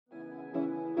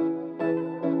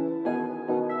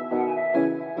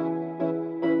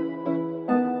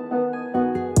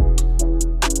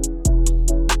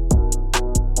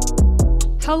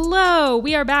Hello,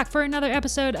 we are back for another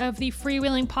episode of the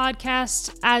Freewheeling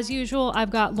Podcast. As usual, I've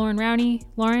got Lauren Rowney.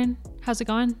 Lauren, how's it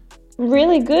going?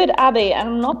 Really good, Abby. And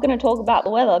I'm not going to talk about the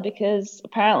weather because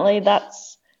apparently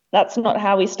that's not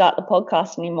how we start the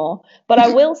podcast anymore. But I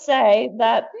will say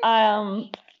that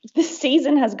this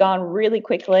season has gone really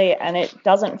quickly, and it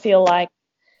doesn't feel like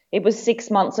it was 6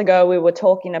 months ago we were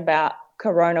talking about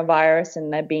coronavirus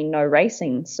and there being no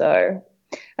racing. So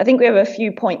I think we have a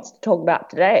few points to talk about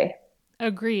today.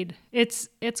 Agreed. It's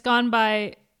gone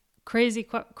by crazy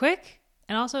quick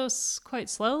and also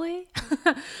quite slowly.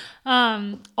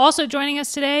 Also joining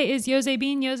us today is Jose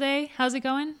Bean. Jose, how's it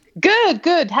going?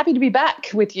 Good. Happy to be back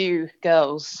with you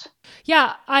girls.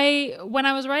 Yeah, when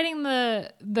I was writing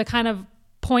the kind of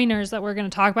pointers that we're going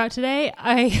to talk about today,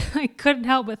 I couldn't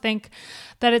help but think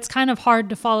that it's kind of hard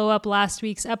to follow up last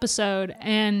week's episode.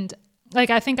 And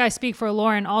I think I speak for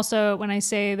Lauren also when I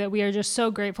say that we are just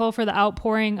so grateful for the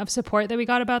outpouring of support that we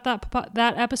got about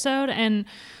that episode, and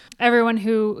everyone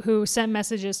who sent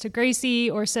messages to Gracie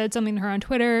or said something to her on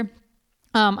Twitter.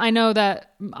 I know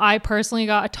that I personally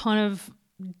got a ton of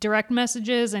direct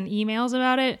messages and emails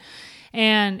about it,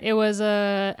 and it was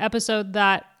a episode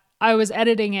that I was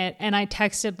editing it, and I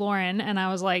texted Lauren, and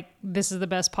I was like, "This is the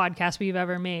best podcast we've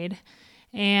ever made,"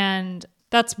 and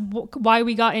that's why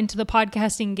we got into the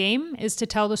podcasting game, is to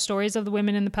tell the stories of the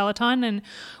women in the Peloton. And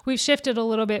we've shifted a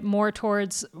little bit more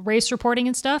towards race reporting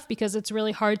and stuff because it's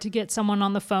really hard to get someone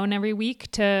on the phone every week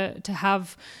to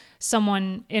have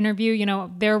someone interview. You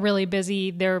know, they're really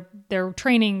busy. They're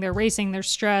training, they're racing, they're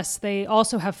stressed. They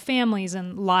also have families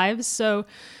and lives. So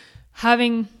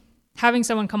having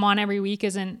someone come on every week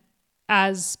isn't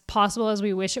as possible as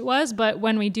we wish it was. But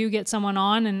when we do get someone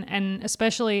on, and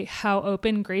especially how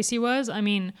open Gracie was, I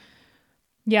mean,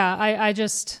 yeah,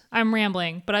 I'm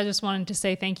rambling, but I just wanted to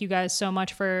say thank you guys so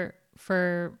much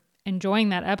for enjoying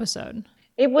that episode.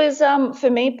 It was, for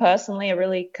me personally, a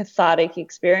really cathartic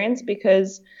experience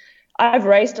because I've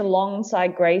raced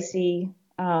alongside Gracie.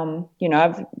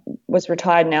 I was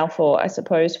retired now for, I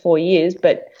suppose, 4 years,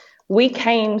 but we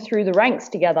came through the ranks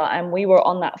together, and we were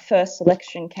on that first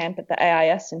selection camp at the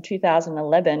AIS in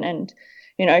 2011. And,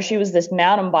 she was this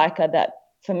mountain biker that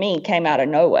for me came out of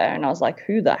nowhere. And I was like,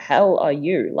 who the hell are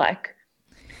you? Like,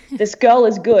 this girl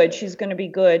is good. She's going to be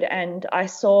good. And I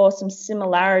saw some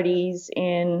similarities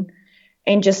in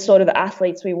just sort of the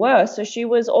athletes we were. So she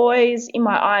was always, in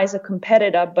my eyes, a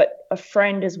competitor, but a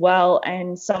friend as well,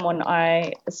 and someone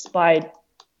I aspired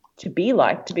to be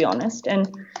like, to be honest.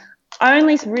 And I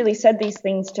only really said these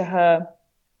things to her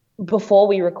before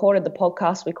we recorded the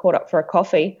podcast. We caught up for a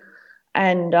coffee.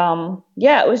 And,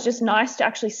 it was just nice to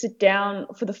actually sit down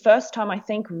for the first time, I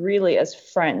think, really as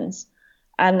friends,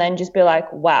 and then just be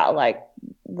like, wow, like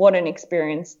what an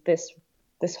experience this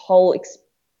whole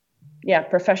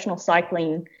professional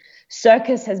cycling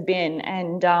circus has been.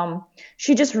 And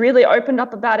she just really opened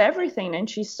up about everything, and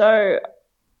she's so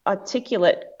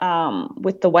articulate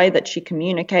with the way that she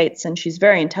communicates, and she's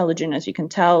very intelligent, as you can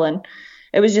tell. And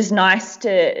it was just nice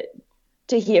to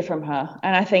hear from her.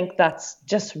 And I think that's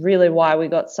just really why we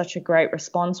got such a great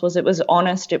response. It was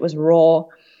honest, it was raw.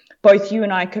 Both you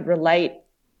and I could relate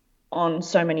on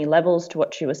so many levels to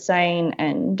what she was saying.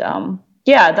 And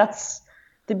that's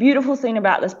the beautiful thing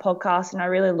about this podcast, and I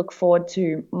really look forward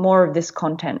to more of this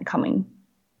content coming.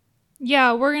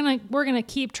 Yeah, we're gonna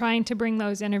keep trying to bring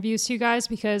those interviews to you guys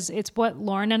because it's what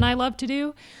Lauren and I love to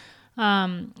do.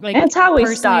 And it's how we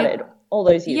started all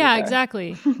those years ago.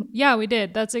 Exactly. Yeah, we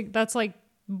did. That's like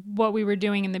what we were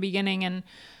doing in the beginning, and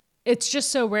it's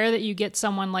just so rare that you get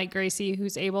someone like Gracie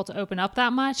who's able to open up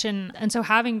that much. And so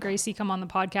having Gracie come on the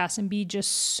podcast and be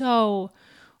just so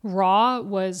raw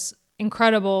was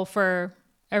incredible for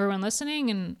everyone listening,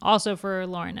 and also for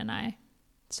Lauren and I.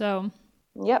 So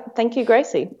yep. Thank you,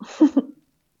 Gracie.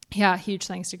 Yeah, huge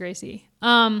thanks to Gracie.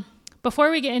 Before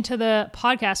we get into the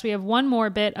podcast, we have one more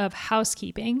bit of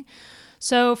housekeeping.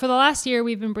 So for the last year,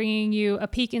 we've been bringing you a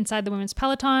peek inside the women's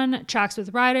Peloton, chats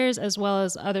with riders, as well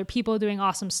as other people doing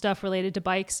awesome stuff related to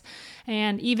bikes,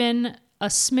 and even a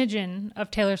smidgen of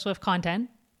Taylor Swift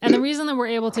content. And the reason that we're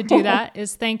able to do that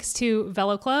is thanks to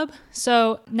Velo Club.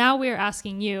 So now we're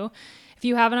asking you, if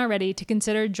you haven't already, to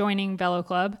consider joining Velo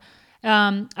Club.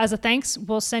 As a thanks,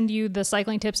 we'll send you the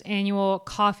Cycling Tips annual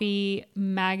coffee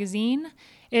magazine.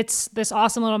 It's this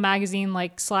awesome little magazine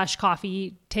 /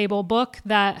 coffee table book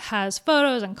that has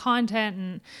photos and content,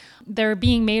 and they're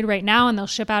being made right now, and they'll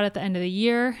ship out at the end of the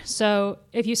year. So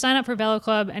if you sign up for Velo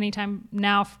Club anytime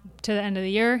now to the end of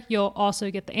the year, you'll also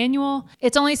get the annual.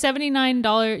 It's only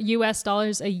 $79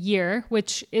 US a year,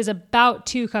 which is about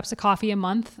 2 cups of coffee a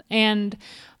month. And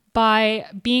by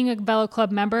being a Velo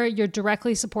Club member, you're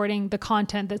directly supporting the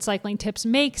content that Cycling Tips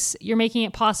makes. You're making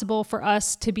it possible for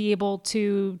us to be able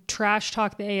to trash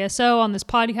talk the ASO on this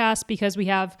podcast because we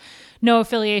have no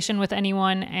affiliation with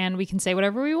anyone and we can say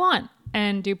whatever we want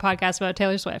and do podcasts about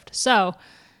Taylor Swift. So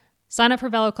sign up for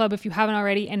Velo Club if you haven't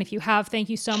already. And if you have, thank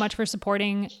you so much for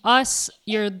supporting us.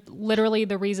 You're literally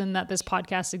the reason that this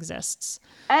podcast exists.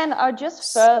 And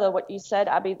just further what you said,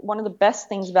 Abby, one of the best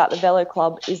things about the Velo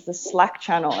Club is the Slack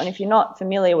channel. And if you're not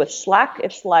familiar with Slack,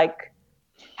 it's like,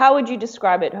 how would you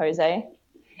describe it, Jose?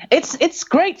 It's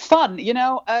great fun.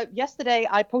 Yesterday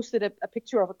I posted a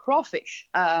picture of a crawfish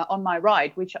on my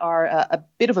ride, which are a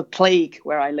bit of a plague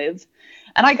where I live.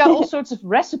 And I got all sorts of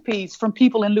recipes from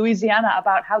people in Louisiana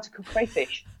about how to cook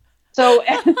crayfish. So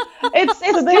it's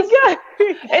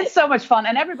so much fun,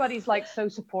 and everybody's like so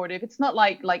supportive. It's not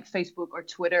like Facebook or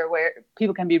Twitter where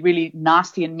people can be really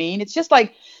nasty and mean. It's just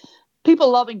like people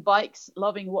loving bikes,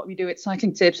 loving what we do at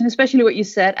Cycling Tips, and especially what you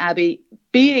said, Abby,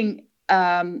 being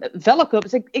Velo Club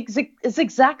is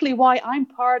exactly why I'm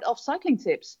part of Cycling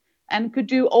Tips and could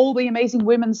do all the amazing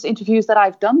women's interviews that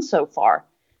I've done so far.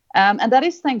 And that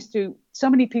is thanks to so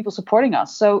many people supporting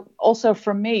us. So also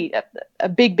from me, a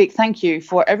big thank you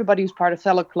for everybody who's part of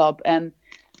Velo Club and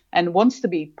wants to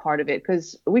be part of it,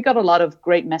 because we got a lot of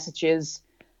great messages.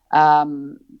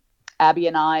 Abby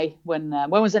and I, when it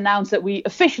was announced that we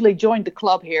officially joined the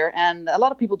club here, and a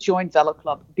lot of people joined Velo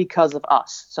Club because of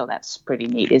us. So that's pretty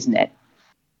neat, isn't it?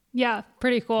 Yeah,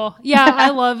 pretty cool. Yeah, I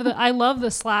love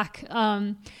the Slack.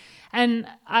 And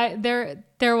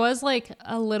there was like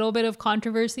a little bit of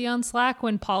controversy on Slack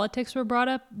when politics was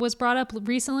brought up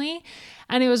recently.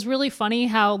 And it was really funny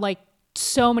how like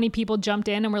so many people jumped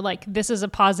in and were like, this is a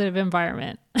positive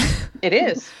environment. It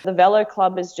is. The Velo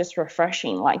Club is just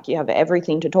refreshing. Like you have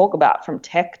everything to talk about, from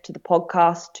tech to the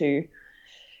podcast to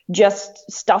just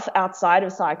stuff outside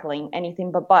of cycling,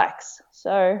 anything but bikes.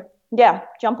 So yeah,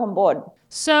 jump on board.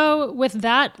 So with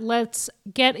that, let's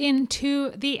get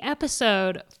into the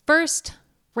episode. First,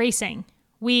 racing.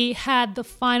 We had the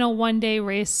final one-day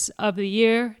race of the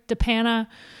year, Depana,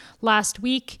 last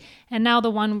week, and now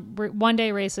the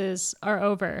one-day races are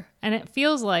over. And it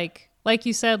feels like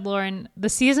you said, Lauren, the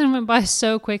season went by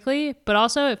so quickly, but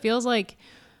also it feels like,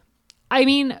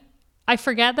 I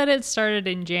forget that it started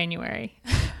in January.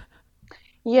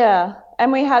 Yeah,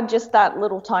 and we had just that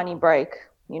little tiny break,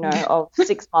 of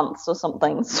 6 months or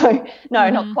something. So no,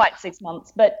 not quite 6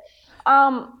 months, but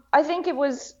I think it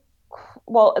was,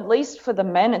 well, at least for the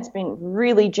men, it's been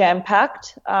really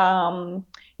jam-packed.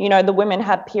 The women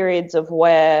had periods of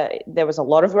where there was a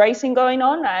lot of racing going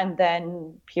on, and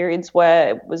then periods where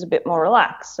it was a bit more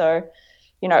relaxed. So,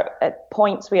 at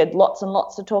points we had lots and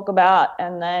lots to talk about,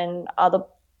 and then other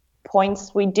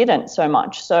points we didn't so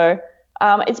much. So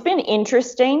it's been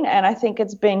interesting, and I think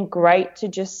it's been great to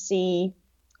just see,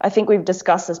 I think we've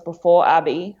discussed this before,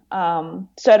 Abby,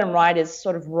 certain riders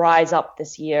sort of rise up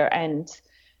this year and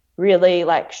really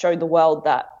like show the world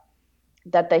that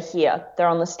they're here, they're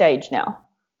on the stage now.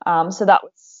 So that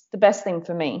was the best thing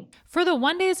for me. For the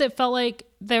one days, it felt like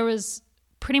there was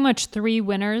pretty much 3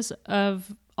 winners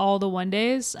of all the one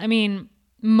days. I mean,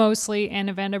 mostly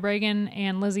Anna van der Breggen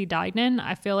and Lizzie Deignan.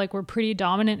 I feel like we're pretty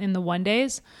dominant in the one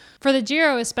days. For the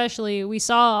Giro especially, we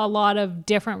saw a lot of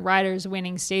different riders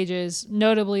winning stages,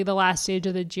 notably the last stage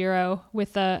of the Giro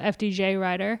with the FDJ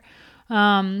rider.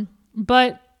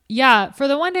 But yeah, for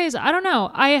the one days, I don't know.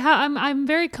 I'm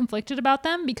very conflicted about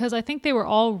them because I think they were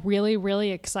all really,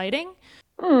 really exciting.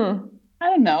 I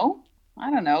don't know.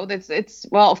 It's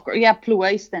well, of course, yeah.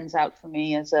 Plouay stands out for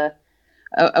me as a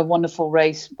wonderful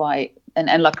race by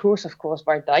and La Course, of course,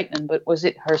 by Deignan. But was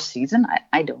it her season?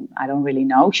 I don't really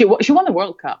know. She won the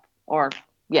World Cup, or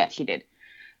yeah, she did.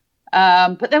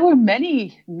 But there were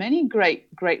many great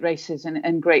races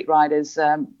and great riders.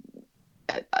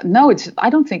 No, I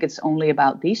don't think it's only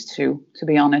about these two, to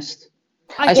be honest.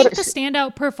 I think the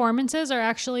standout performances are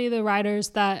actually the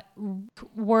riders that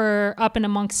were up and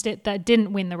amongst it that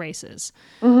didn't win the races.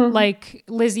 Mm-hmm. Like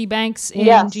Lizzie Banks in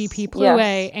GP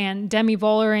Plouay and Demi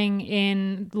Vollering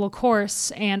in La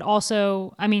Course. And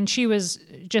also, she was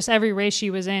just every race she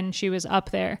was in, she was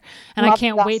up there. And I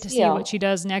can't wait to see what she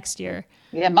does next year.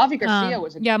 Yeah, Mavi Garcia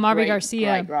was a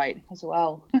great ride as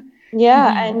well.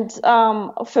 Yeah, and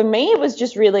for me, it was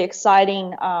just really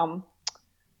exciting.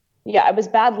 It was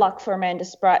bad luck for Amanda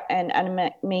Spratt and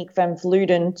Annemiek van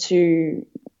Vleuten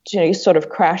to sort of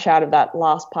crash out of that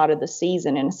last part of the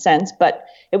season in a sense. But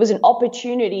it was an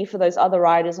opportunity for those other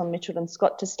riders on Mitchell and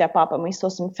Scott to step up, and we saw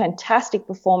some fantastic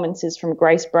performances from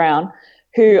Grace Brown,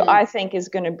 who I think is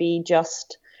going to be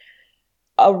just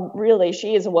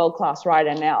she is a world-class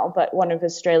rider now, but one of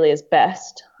Australia's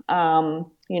best.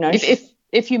 You know,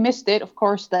 if you missed it, of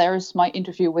course, there's my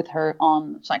interview with her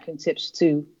on Cycling Tips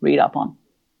to read up on.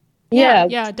 Yeah,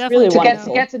 definitely. Really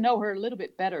to get to know her a little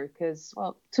bit better, because,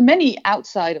 well, to many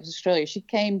outside of Australia, she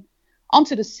came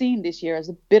onto the scene this year as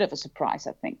a bit of a surprise,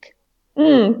 I think.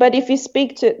 But if you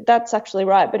speak to, that's actually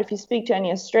right. But if you speak to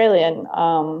any Australian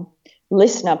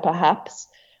listener, perhaps,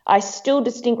 I still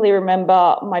distinctly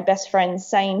remember my best friend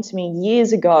saying to me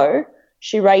years ago,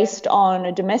 she raced on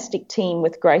a domestic team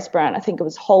with Grace Brown. I think it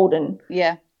was Holden.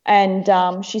 Yeah.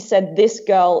 And she said, this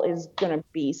girl is going to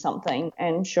be something.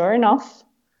 And sure enough,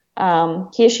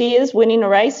 here she is winning a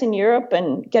race in Europe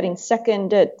and getting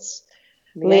second at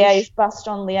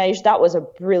Liège-Bastogne-Liège. That was a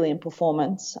brilliant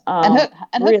performance. And her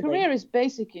really. career is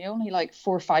basically only like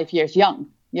 4 or 5 years young.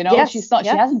 You know, Yes, she's not. She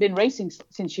hasn't been racing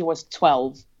since she was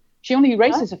 12. She only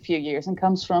races a few years and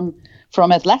comes from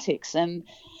athletics, and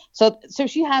so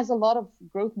she has a lot of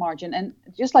growth margin. And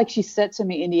just like she said to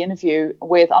me in the interview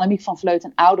with Annemiek van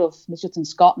Vleuten out of Mitchelton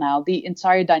Scott now, the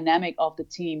entire dynamic of the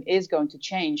team is going to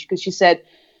change, because she said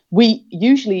we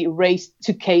usually race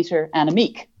to cater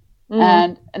Annemiek.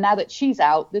 And now that she's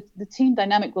out, the team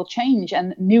dynamic will change,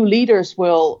 and new leaders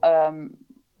will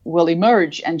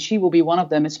emerge, and she will be one of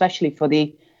them, especially for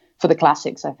the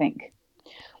classics, I think.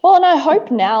 Well, and I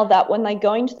hope now that when they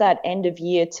go into that end of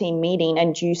year team meeting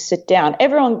and you sit down,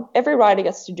 every rider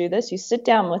gets to do this. You sit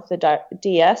down with the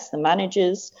DS, the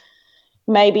managers,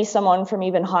 maybe someone from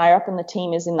even higher up in the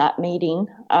team is in that meeting.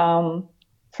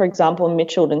 For example,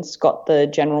 Mitchelton Scott, the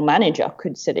general manager,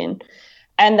 could sit in.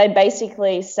 And they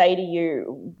basically say to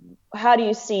you, how do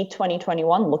you see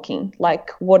 2021 looking?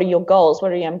 Like, what are your goals?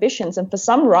 What are your ambitions? And for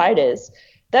some riders,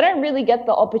 they don't really get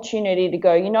the opportunity to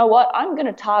go, you know what, I'm going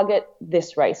to target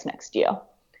this race next year.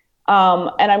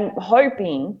 And I'm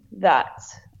hoping that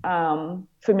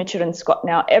for Mitchelton Scott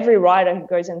now, every rider who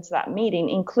goes into that meeting,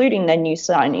 including their new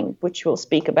signing, which we'll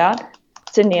speak about,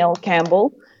 to Neil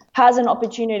Campbell, has an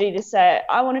opportunity to say,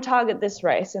 I want to target this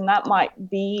race. And that might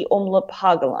be Omloop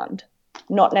Hageland.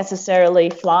 Not necessarily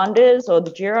Flanders or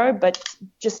the Giro, but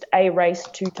just a race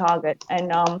to target.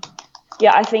 And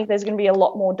I think there's going to be a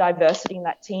lot more diversity in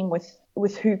that team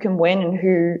with who can win and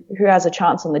who has a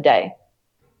chance on the day.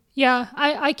 Yeah,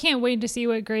 I can't wait to see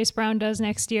what Grace Brown does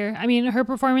next year. I mean, her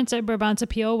performance at Brabantse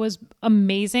Pijl was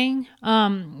amazing,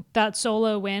 that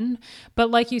solo win. But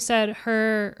like you said,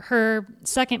 her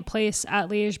second place at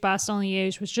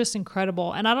Liège-Bastogne-Liège was just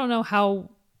incredible. And I don't know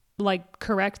how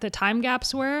correct the time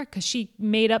gaps were, because she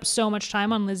made up so much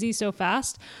time on Lizzie so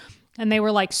fast, and they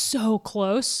were like so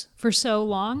close for so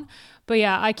long. But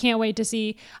yeah, I can't wait to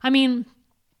see. I mean,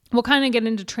 we'll kind of get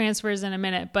into transfers in a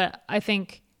minute, but I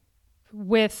think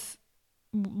with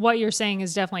what you're saying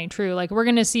is definitely true. Like, we're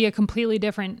going to see a completely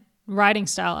different riding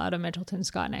style out of Mitchelton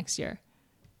Scott next year.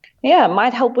 Yeah, it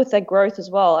might help with their growth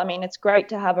as well. I mean, it's great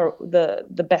to have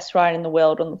the best rider in the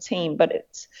world on the team, but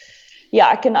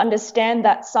I can understand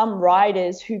that some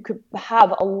riders who could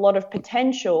have a lot of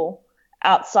potential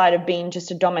outside of being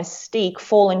just a domestique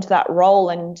fall into that role,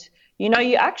 and, you know,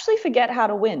 you actually forget how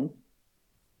to win.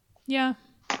 Yeah.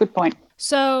 Good point.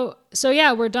 So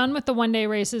yeah, we're done with the one-day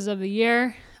races of the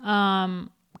year. Kind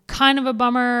of a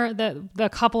bummer that a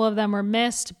couple of them were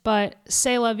missed, but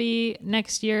c'est la vie.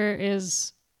 Next year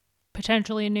is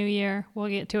potentially a new year. We'll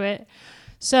get to it.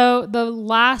 So the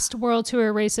last World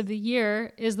Tour race of the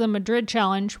year is the Madrid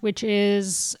Challenge, which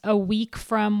is a week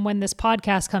from when this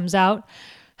podcast comes out.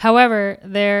 However,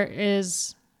 there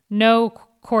is no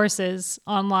courses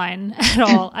online at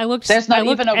all. I looked. There's not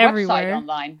even a everywhere. website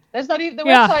online. There's not even the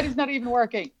website is not even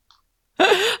working.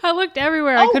 I looked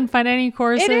everywhere. I couldn't find any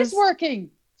courses. It is working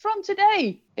from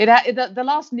today. The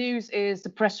last news is the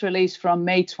press release from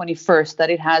May 21st that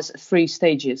it has 3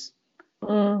 stages.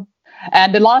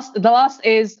 And the last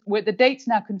is, with the dates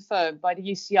now confirmed by the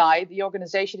UCI, the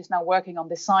organization is now working on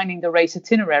designing the race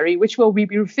itinerary, which will be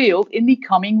revealed in the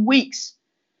coming weeks,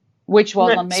 which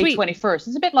was on May 21st.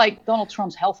 It's a bit like Donald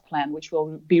Trump's health plan, which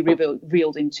will be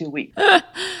revealed in 2 weeks.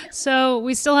 So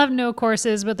we still have no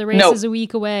courses, but the race is a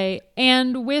week away.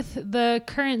 And with the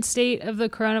current state of the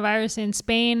coronavirus in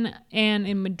Spain and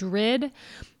in Madrid,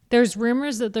 there's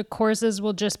rumors that the courses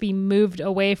will just be moved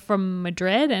away from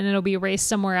Madrid and it'll be raced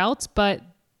somewhere else, but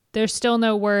there's still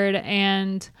no word.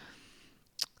 And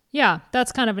yeah,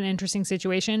 that's kind of an interesting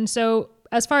situation. So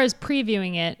as far as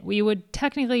previewing it, we would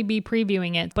technically be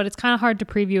previewing it, but it's kind of hard to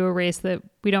preview a race that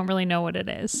we don't really know what it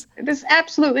is. There's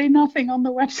absolutely nothing on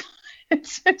the website.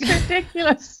 It's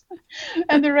ridiculous.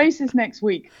 And the race is next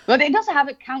week. But it doesn't have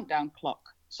a countdown clock.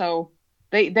 So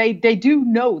they do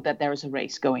know that there is a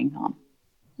race going on.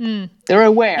 They're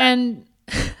aware. And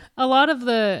a lot of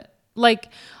the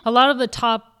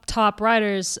top top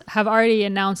riders have already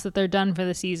announced that they're done for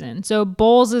the season. So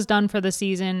Bowles is done for the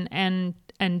season and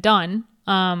done.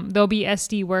 There'll be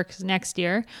SD works next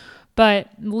year. But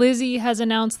Lizzie has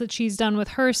announced that she's done with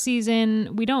her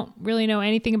season. We don't really know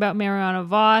anything about Mariana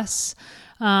Vos.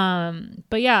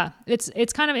 But yeah,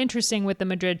 it's kind of interesting with the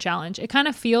Madrid Challenge. It kind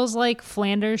of feels like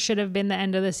Flanders should have been the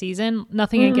end of the season.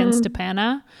 Nothing against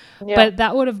Stepana, but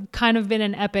that would have kind of been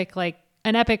an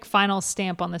epic final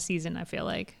stamp on the season, I feel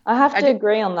like. I have to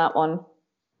agree on that one.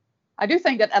 I do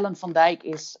think that Ellen van Dijk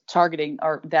is targeting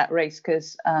that race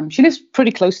because she lives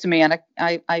pretty close to me, and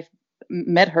I've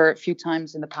met her a few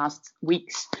times in the past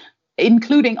weeks,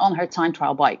 including on her time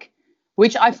trial bike,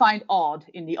 which I find odd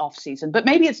in the off season. But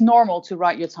maybe it's normal to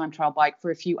ride your time trial bike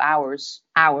for a few hours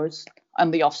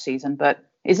on the off season. But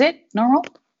is it normal?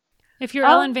 If you're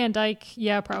Ellen van Dijk,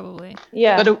 yeah, probably.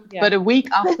 Yeah. But a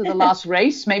week after the last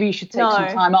race, maybe you should take some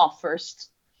time off first.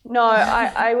 No,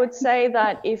 I would say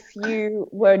that if you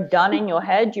were done in your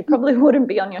head, you probably wouldn't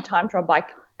be on your time trial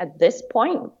bike at this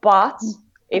point. But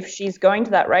if she's going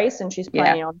to that race and she's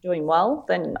planning on doing well,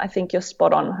 then I think you're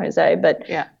spot on, Jose. But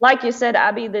like you said,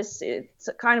 Abby, it's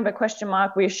kind of a question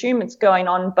mark. We assume it's going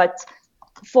on, but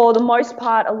for the most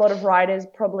part, a lot of riders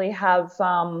probably have,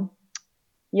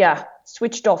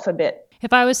 switched off a bit.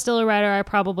 If I was still a rider, I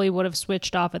probably would have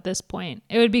switched off at this point.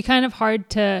 It would be kind of hard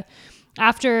to...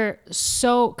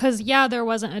 because there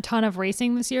wasn't a ton of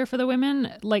racing this year for the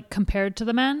women, like compared to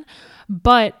the men,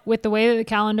 but with the way that the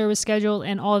calendar was scheduled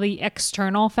and all the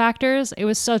external factors, it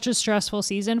was such a stressful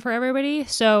season for everybody.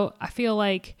 So I feel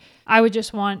like I would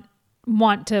just want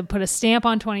to put a stamp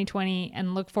on 2020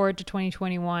 and look forward to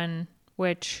 2021,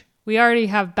 which we already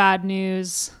have bad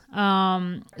news.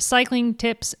 Cycling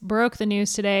Tips broke the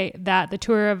news today that the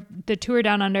Tour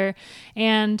Down Under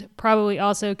and probably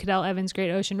also Cadel Evans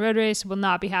Great Ocean Road Race will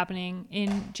not be happening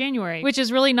in January, which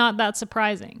is really not that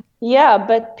surprising. Yeah,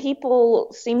 but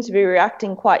people seem to be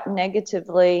reacting quite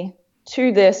negatively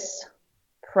to this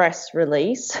press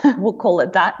release. We'll call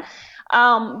it that.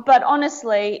 But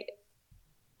honestly,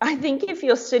 I think if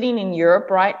you're sitting in Europe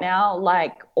right now,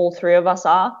 like all three of us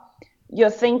are, you're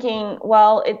thinking,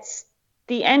 well, it's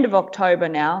the end of October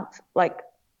now, like,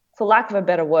 for lack of a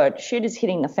better word, shit is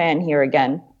hitting the fan here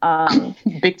again.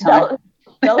 Big time.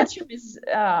 Belgium is,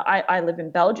 I live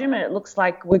in Belgium, and it looks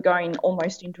like we're going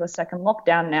almost into a second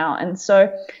lockdown now. And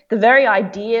so the very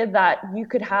idea that you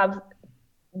could have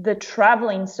the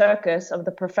traveling circus of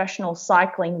the professional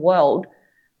cycling world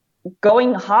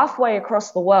going halfway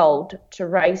across the world to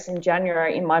race in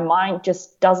January, in my mind,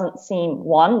 just doesn't seem,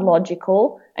 one,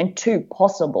 logical, and two,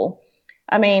 possible.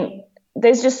 I mean,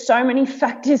 there's just so many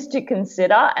factors to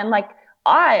consider. And like,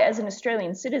 I, as an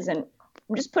Australian citizen,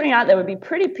 I'm just putting out there, would be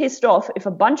pretty pissed off if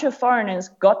a bunch of foreigners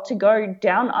got to go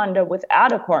down under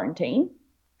without a quarantine,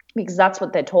 because that's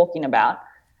what they're talking about.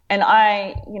 And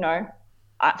I'm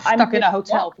stuck in a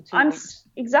hotel for 2 weeks.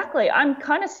 Exactly. I'm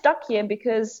kind of stuck here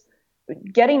because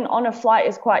getting on a flight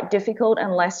is quite difficult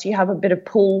unless you have a bit of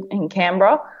pull in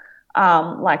Canberra,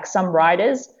 like some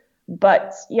riders.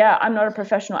 But yeah, I'm not a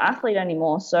professional athlete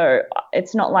anymore, so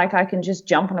it's not like I can just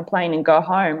jump on a plane and go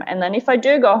home. And then if I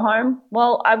do go home,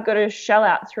 well, I've got to shell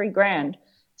out $3,000.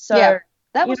 So yeah,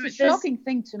 that was a shocking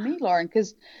thing to me, Lauren,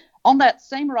 because on that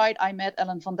same ride I met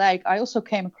Ellen van Dijk, I also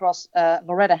came across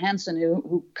Loretta Hansen,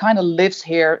 who kind of lives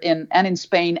here in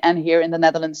Spain and here in the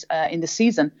Netherlands in the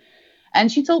season. And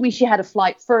she told me she had a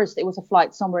flight first. It was a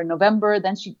flight somewhere in November.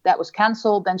 Then that was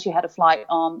canceled. Then she had a flight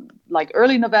on like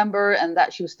early November, and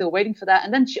that she was still waiting for that.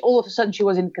 And then all of a sudden she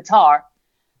was in Qatar,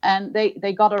 and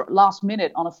they got her last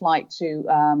minute on a flight to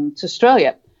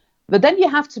Australia. But then you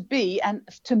have to be, and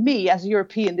to me as a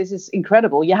European, this is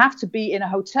incredible. You have to be in a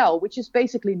hotel, which is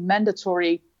basically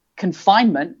mandatory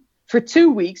confinement for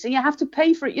 2 weeks, and you have to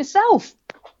pay for it yourself.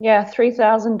 Yeah,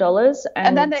 $3,000.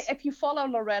 And then if you follow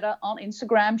Loretta on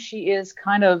Instagram, she is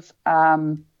kind of,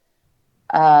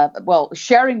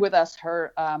 sharing with us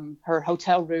her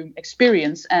hotel room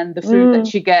experience and the food that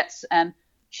she gets. And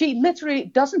she literally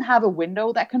doesn't have a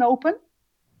window that can open.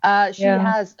 She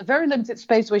has a very limited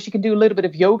space where she can do a little bit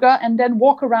of yoga and then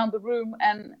walk around the room.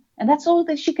 And that's all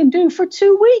that she can do for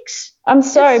 2 weeks. I'm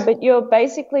sorry, but you're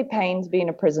basically paying to be in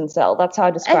a prison cell. That's how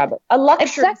I describe it. A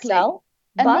luxury cell.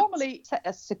 And normally,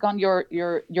 second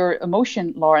your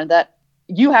emotion, Lauren, that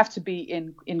you have to be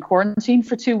in quarantine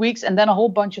for 2 weeks, and then a whole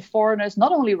bunch of foreigners,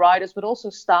 not only riders, but also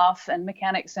staff and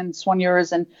mechanics and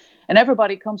soigneurs and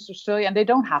everybody comes to Australia, and they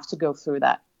don't have to go through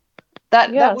that.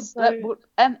 That would,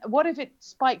 and what if it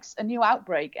spikes a new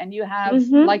outbreak and you have,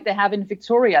 like they have in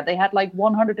Victoria, they had like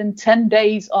 110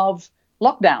 days of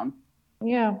lockdown.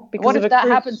 Yeah. Because What of if a that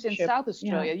cruise happens in ship. South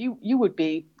Australia? You would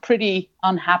be pretty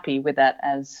unhappy with that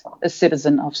as a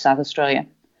citizen of South Australia.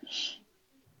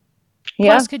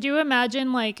 Yeah. Plus, could you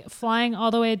imagine like flying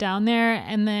all the way down there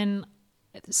and then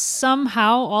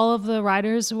somehow all of the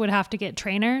riders would have to get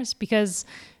trainers because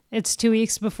it's 2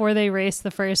 weeks before they race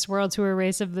the first World Tour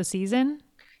race of the season?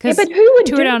 Yeah, Because but who would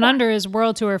Tour do Down that? Under is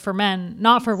World Tour for men,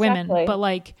 not for women. Exactly. But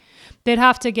like they'd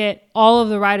have to get all of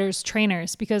the riders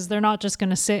trainers because they're not just going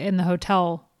to sit in the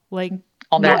hotel like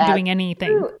On their not ad. doing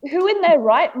anything. Who in their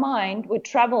right mind would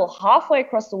travel halfway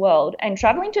across the world? And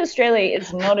traveling to Australia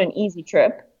is not an easy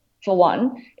trip, for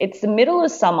one. It's the middle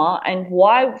of summer, and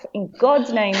why in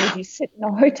God's name would you sit in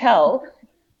a hotel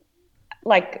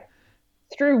like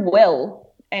through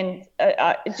will? And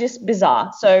it's just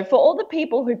bizarre. So for all the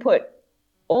people who put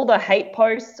all the hate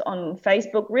posts on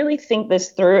Facebook, really think this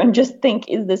through and just think,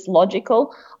 is this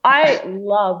logical? I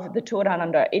love the Tour Down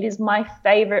Under. It is my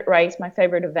favorite race, my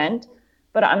favorite event.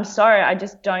 But I'm sorry, I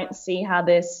just don't see how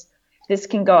this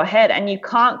can go ahead. And you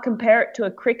can't compare it to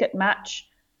a cricket match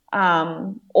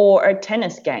or a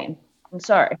tennis game. I'm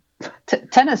sorry.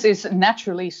 Tennis is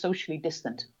naturally socially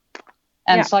distant,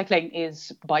 and Yeah. cycling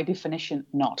is by definition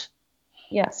not.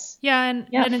 Yes. Yeah, and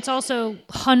it's also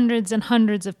hundreds and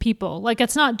hundreds of people. Like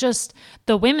it's not just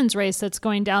the women's race that's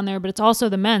going down there, but it's also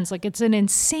the men's. Like it's an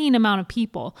insane amount of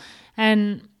people.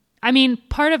 And I mean,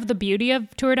 part of the beauty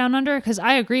of Tour Down Under, because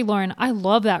I agree, Lauren, I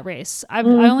love that race. I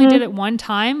only did it one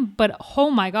time, but oh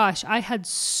my gosh, I had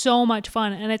so much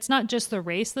fun. And it's not just the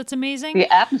race that's amazing,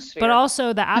 The atmosphere. but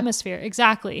also the atmosphere.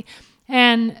 Exactly.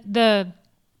 And the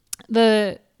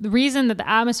reason that the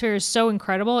atmosphere is so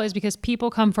incredible is because people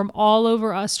come from all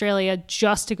over Australia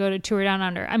just to go to Tour Down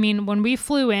Under. I mean, when we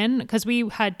flew in, because we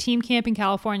had team camp in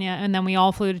California and then we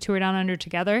all flew to Tour Down Under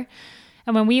together.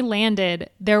 And when we landed,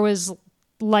 there was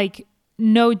like,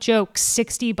 no joke,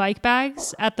 60 bike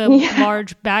bags at the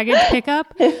large baggage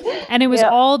pickup. And it was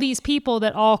all these people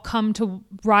that all come to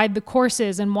ride the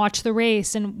courses and watch the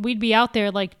race. And we'd be out there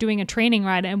like doing a training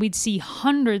ride and we'd see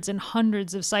hundreds and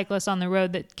hundreds of cyclists on the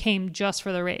road that came just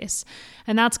for the race.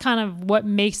 And that's kind of what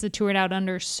makes the Tour Down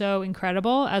Under so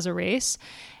incredible as a race.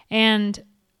 And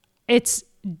it's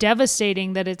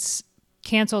devastating that it's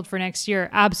canceled for next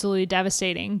year. Absolutely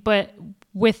devastating. But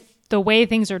with the way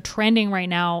things are trending right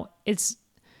now, it's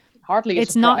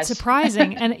not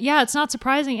surprising. And it's not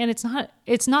surprising. And it's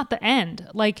not the end.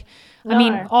 Like, no. I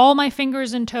mean, all my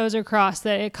fingers and toes are crossed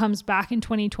that it comes back in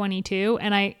 2022.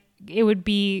 And it will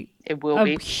be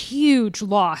a huge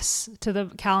loss to the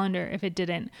calendar if it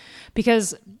didn't,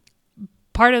 because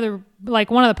part of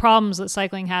one of the problems that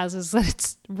cycling has is that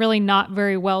it's really not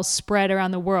very well spread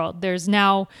around the world. There's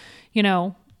now,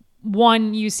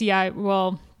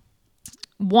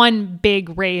 one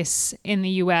big race in the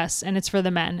US, and it's for the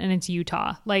men, and it's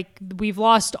Utah. Like, we've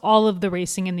lost all of the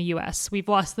racing in the US. We've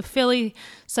lost the Philly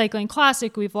Cycling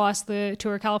Classic. We've lost the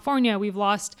Tour of California. We've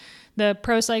lost the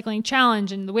Pro Cycling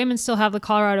Challenge, and the women still have the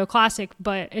Colorado Classic,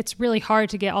 but it's really hard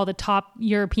to get all the top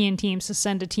European teams to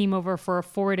send a team over for a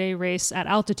 4-day race at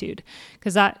altitude,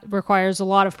 because that requires a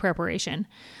lot of preparation.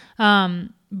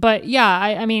 But yeah,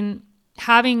 I mean,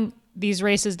 having these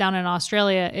races down in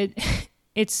Australia,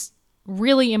 it's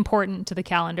really important to the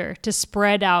calendar to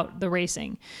spread out the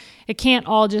racing. It can't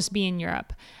all just be in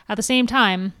Europe. At the same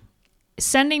time,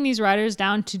 sending these riders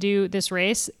down to do this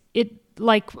race,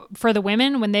 like for the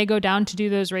women, when they go down to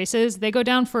do those races, they go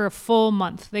down for a full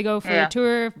month. They go for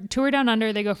Tour Down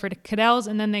Under, they go for the Cadels,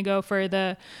 and then they go for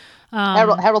the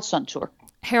Herald Sun Tour.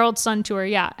 Herald Sun Tour,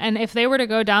 yeah. And if they were to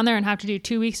go down there and have to do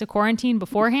 2 weeks of quarantine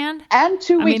beforehand, and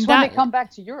 2 weeks when they come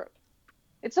back to Europe,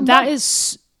 it's a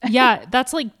month.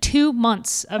 That's like 2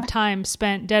 months of time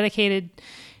spent dedicated.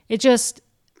 It's just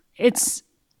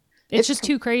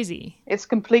too crazy. It's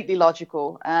completely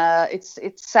logical. It's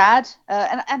sad.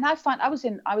 And I find I was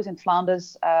in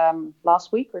Flanders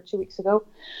last week or 2 weeks ago,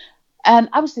 and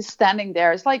I was just standing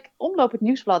there. It's like Omloop het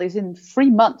Nieuwsblad is in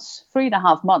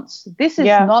 3.5 months. This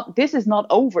is not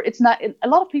over. It's not. A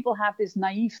lot of people have this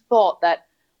naive thought that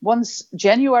once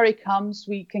January comes,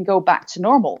 we can go back to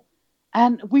normal.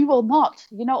 And we will not.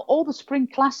 All the spring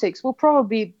classics will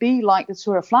probably be like the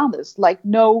Tour of Flanders, like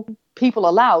no people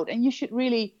allowed. And you should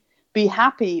really be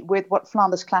happy with what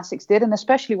Flanders Classics did, and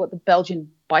especially what the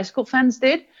Belgian bicycle fans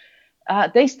did.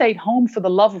 They stayed home for the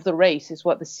love of the race, is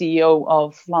what the CEO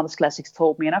of Flanders Classics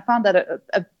told me. And I found that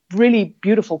a really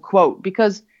beautiful quote,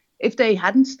 because if they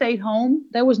hadn't stayed home,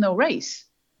 there was no race.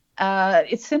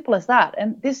 It's simple as that.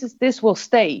 And this will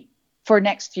stay for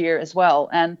next year as well.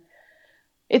 And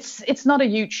it's not a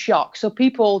huge shock. So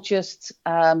people just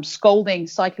scolding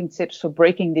Cycling Tips for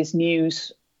breaking this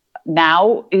news,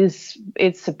 now it's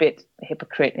a bit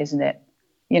hypocrite, isn't it?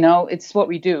 You know, it's what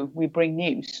we do. We bring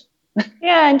news.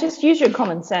 Yeah, and just use your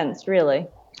common sense, really.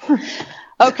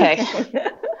 Okay.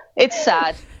 It's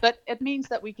sad, but it means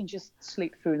that we can just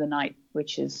sleep through the night,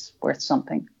 which is worth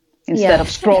something, instead of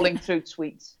scrolling through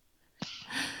tweets.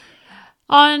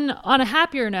 On a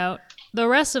happier note, the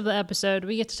rest of the episode,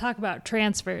 we get to talk about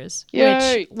transfers,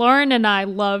 Yay. which Lauren and I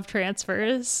love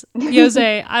transfers.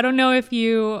 Jose, I don't know if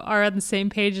you are on the same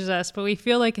page as us, but we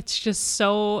feel like it's just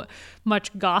so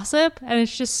much gossip and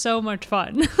it's just so much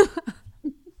fun.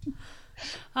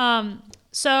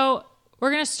 So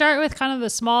we're going to start with kind of the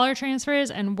smaller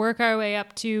transfers and work our way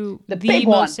up to the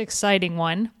most exciting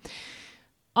one.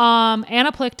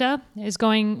 Anna Plichta is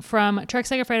going from Trek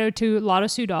Segafredo to Lotto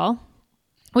Soudal,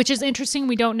 which is interesting.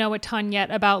 We don't know a ton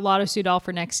yet about Lotto Soudal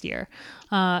for next year.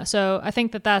 So I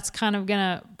think that's kind of going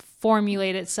to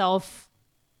formulate itself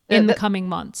in the coming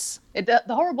months.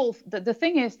 The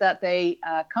thing is that they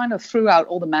kind of threw out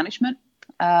all the management,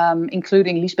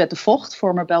 including Liesbeth de Vocht,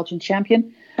 former Belgian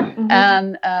champion. Mm-hmm.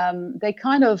 And they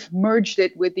kind of merged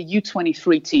it with the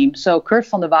U23 team. So Kurt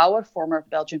van der Wouwer, former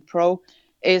Belgian pro,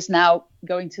 is now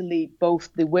going to lead both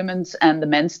the women's and the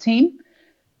men's team.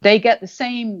 They get the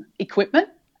same equipment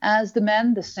as the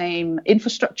men, the same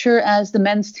infrastructure as the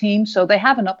men's team. So they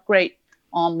have an upgrade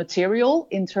on material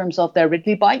in terms of their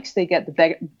Ridley bikes. They get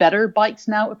the better bikes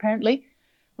now, apparently.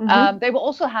 Mm-hmm. They will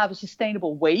also have a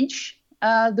sustainable wage,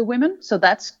 the women. So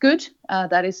that's good.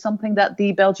 That is something that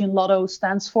the Belgian Lotto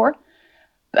stands for.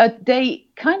 But they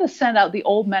kind of sent out the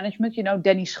old management, you know,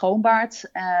 Denny Schoonbaert,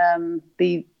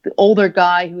 the older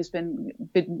guy who has been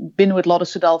with Lotto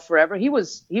Soudal forever. He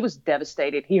was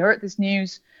devastated. He heard this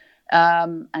news,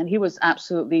 and he was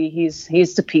absolutely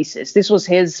he's to pieces. This was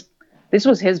his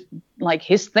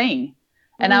thing,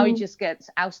 and now he just gets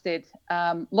ousted.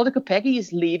 Lotte Kopecky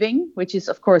is leaving, which is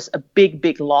of course a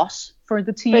big loss for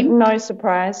the team. But no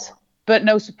surprise. But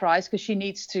no surprise, because she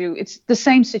needs to. It's the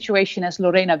same situation as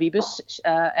Lorena Wiebes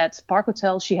at Park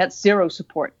Hotel. She had zero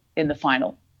support in the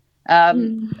final.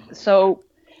 So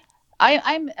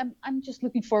I'm just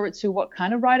looking forward to what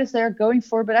kind of riders they're going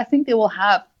for. But I think they will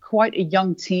have quite a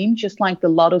young team, just like the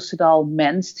Lotto Soudal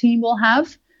men's team will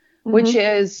have, which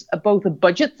is both a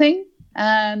budget thing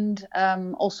and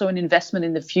also an investment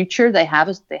in the future. They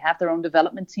have their own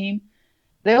development team.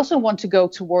 They also want to go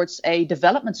towards a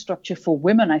development structure for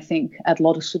women, I think, at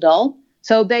Lotto Soudal.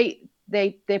 So they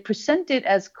present it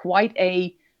as quite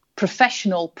a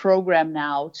professional program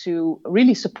now to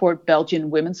really support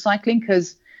Belgian women's cycling,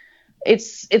 because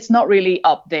it's not really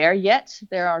up there yet.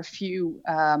 There are a few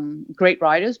great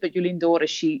riders, but Jolien Dore,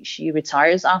 she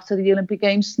retires after the Olympic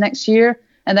Games next year.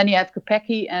 And then you have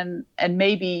Kopecky and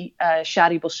maybe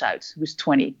Shadi Boshout, who's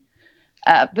 20.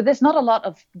 But there's not a lot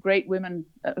of great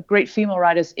female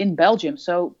riders in Belgium.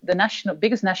 So the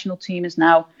biggest national team is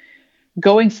now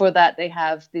going for that. They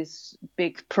have this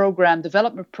big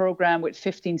development program with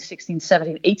 15, 16,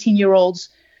 17, 18-year-olds.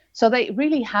 So they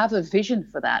really have a vision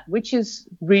for that, which is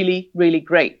really, really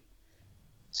great.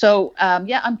 So,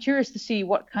 I'm curious to see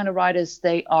what kind of riders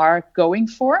they are going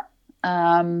for.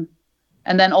 And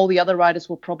then all the other riders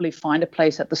will probably find a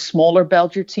place at the smaller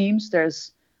Belgian teams.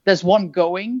 There's one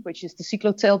going, which is the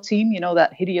Cyclotel team, you know,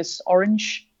 that hideous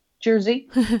orange jersey,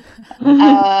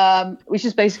 which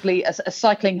is basically a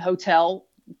cycling hotel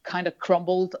kind of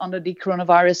crumbled under the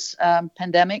coronavirus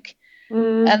pandemic.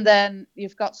 And then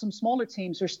you've got some smaller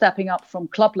teams who are stepping up from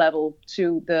club level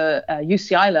to the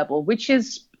UCI level, which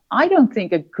is, I don't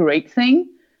think, a great thing,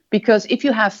 because if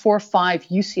you have 4 or 5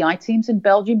 UCI teams in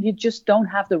Belgium, you just don't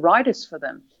have the riders for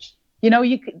them. You know,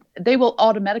 they will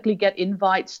automatically get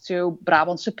invites to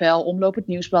Brabantse Pijl, Omloop het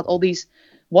Nieuwsblad, all these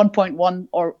 1.1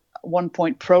 or 1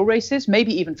 point pro races,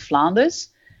 maybe even Flanders,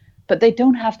 but they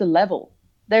don't have the level.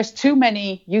 There's too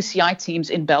many UCI teams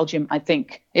in Belgium, I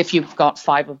think, if you've got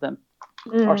 5 of them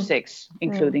or 6,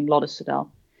 including Lotto Soudal.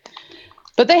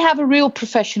 But they have a real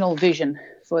professional vision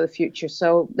for the future.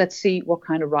 So let's see what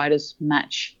kind of riders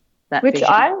match that vision.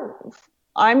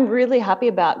 I'm really happy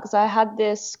about, because I had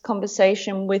this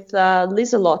conversation with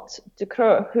Lieselotte de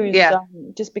Croo, who's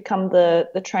just become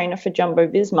the trainer for Jumbo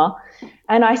Visma.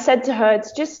 And I said to her,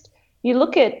 it's just, you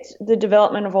look at the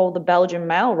development of all the Belgian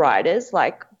male riders,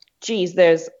 like, geez,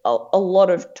 there's a lot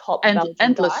of top Belgian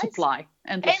endless guys. supply.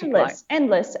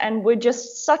 Endless. And we're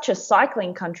just such a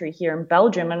cycling country here in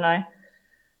Belgium. And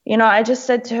I just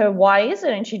said to her, why is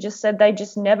it? And she just said they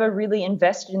just never really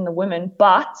invested in the women,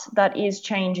 but that is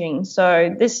changing.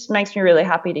 So this makes me really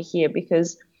happy to hear,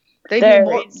 because there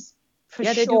is for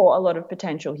sure a lot of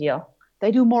potential here.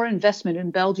 They do more investment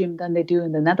in Belgium than they do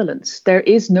in the Netherlands. There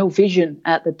is no vision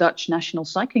at the Dutch National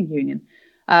Cycling Union.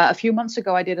 A few months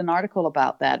ago, I did an article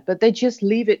about that, but they just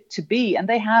leave it to be, and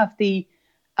they have the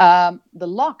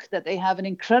luck that they have an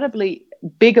incredibly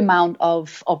big amount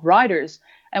of riders.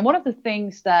 And one of the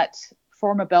things that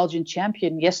former Belgian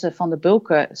champion Jesse van der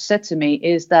Bulke said to me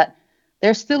is that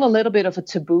there's still a little bit of a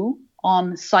taboo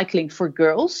on cycling for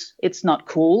girls. It's not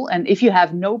cool, and if you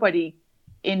have nobody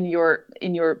in your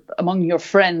among your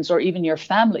friends or even your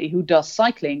family who does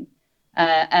cycling,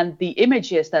 and the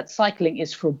image is that cycling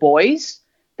is for boys.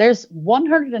 There's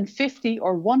 150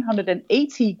 or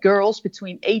 180 girls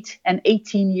between 8 and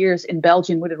 18 years in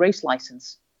Belgium with a race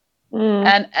license,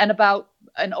 and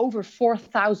over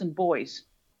 4,000 boys.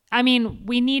 I mean,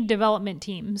 we need development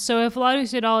teams. So if Lotto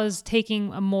Soudal is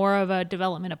taking a more of a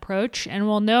development approach, and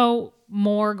we'll know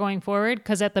more going forward,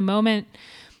 because at the moment,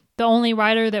 the only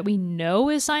rider that we know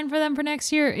is signed for them for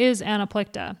next year is Anna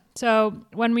Plichta. So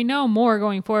when we know more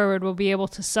going forward, we'll be able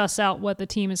to suss out what the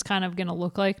team is kind of going to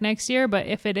look like next year. But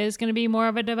if it is going to be more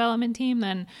of a development team,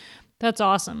 then that's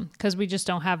awesome, because we just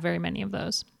don't have very many of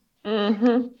those.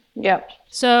 Mm-hmm. Yep.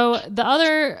 So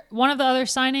one of the other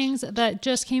signings that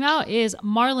just came out is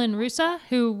Marlen Rusa,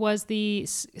 who was the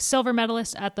silver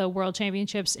medalist at the World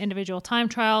Championships individual time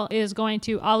trial, is going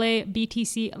to Ale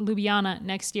BTC Ljubljana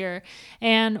next year.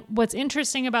 And what's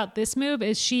interesting about this move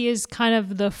is she is kind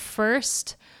of the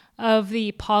first of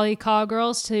the Polly Kaw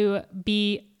girls to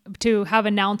have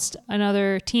announced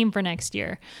another team for next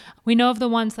year. We know of the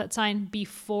ones that signed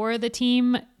before the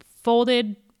team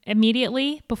folded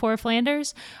immediately before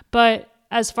Flanders, but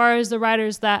as far as the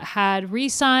riders that had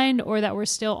re-signed or that were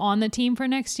still on the team for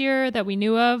next year that we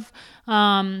knew of,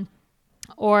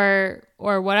 or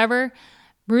whatever,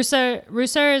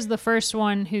 Rusa is the first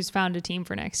one who's found a team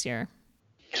for next year.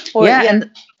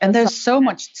 And there's so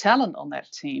much talent on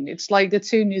that team. It's like the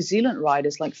two New Zealand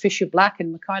riders, like Fisher Black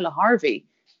and Michaela Harvey.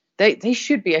 They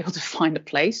should be able to find a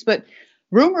place. But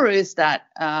rumor is that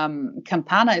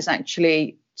Campana is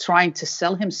actually trying to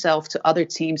sell himself to other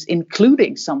teams,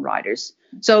 including some riders.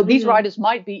 So these riders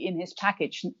might be in his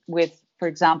package with, for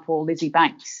example, Lizzie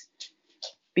Banks.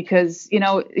 Because,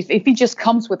 if he just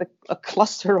comes with a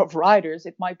cluster of riders,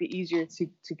 it might be easier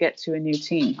to get to a new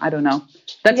team. I don't know.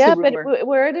 That's the rumor. But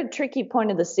we're at a tricky point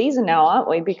of the season now, aren't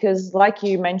we? Because like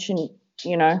you mentioned,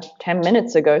 10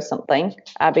 minutes ago something,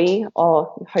 Abby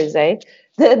or Jose,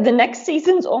 the next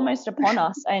season's almost upon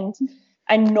us.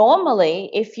 And normally,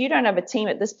 if you don't have a team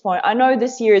at this point, I know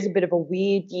this year is a bit of a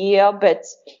weird year, but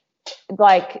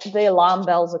like the alarm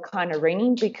bells are kind of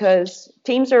ringing because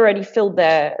teams already filled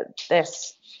their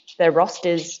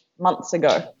rosters months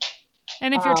ago.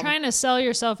 And if you're trying to sell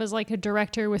yourself as like a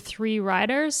director with 3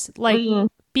 riders, like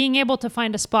being able to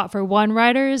find a spot for one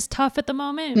rider is tough at the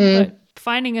moment, but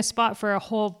finding a spot for a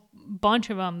whole bunch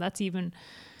of them, that's even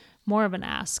more of an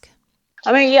ask.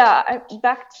 I mean,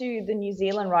 back to the New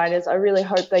Zealand riders, I really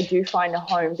hope they do find a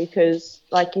home because,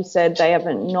 like you said, they have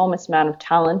an enormous amount of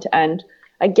talent. And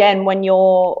again, when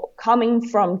you're coming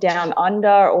from down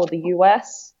under or the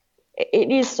US,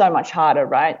 it is so much harder,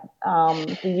 right?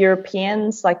 The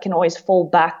Europeans can always fall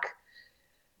back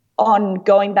on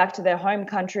going back to their home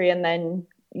country and then,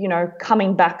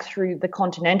 coming back through the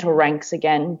continental ranks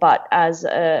again. But as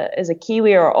a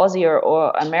Kiwi or Aussie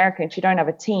or American, if you don't have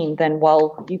a team, then,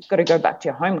 well, you've got to go back to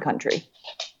your home country.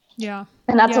 Yeah.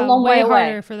 And that's a long way away.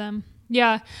 Harder for them.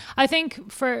 Yeah. I think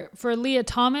for Leah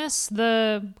Thomas,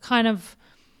 the kind of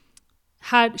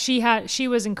she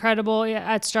was incredible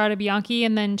at Strade Bianche,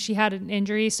 and then she had an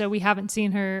injury, so we haven't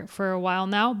seen her for a while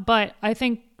now. But I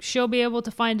think she'll be able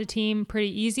to find a team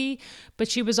pretty easy. But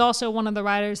she was also one of the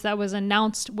riders that was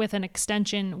announced with an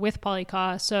extension with Polly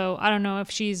Kaw. So I don't know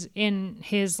if she's in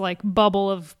his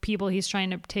bubble of people he's trying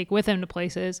to take with him to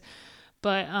places.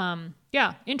 But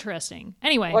interesting.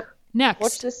 Anyway, next.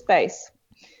 Watch this space.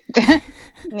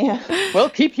 Yeah. We'll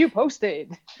keep you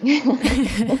posted.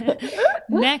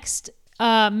 Next.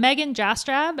 Megan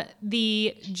Jastrab,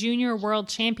 the junior world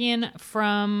champion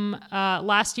from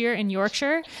last year in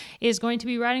Yorkshire, is going to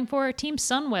be riding for Team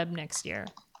Sunweb next year.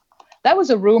 That was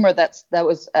a rumor that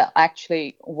was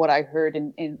actually what I heard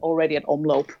in already at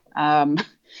Omloop.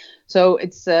 So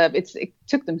it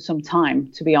took them some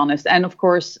time, to be honest. And of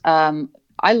course,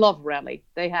 I love Rally.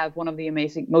 They have one of the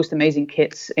most amazing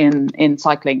kits in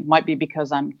cycling. Might be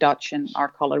because I'm Dutch and our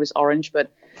color is orange,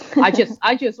 but I just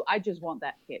want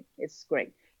that kit. It's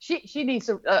great. She needs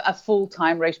a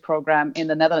full-time race program in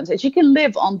the Netherlands. And she can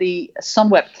live on the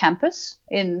Sunweb campus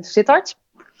in Sittard,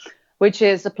 which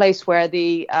is a place where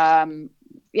the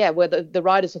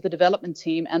riders of the development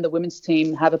team and the women's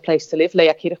team have a place to live.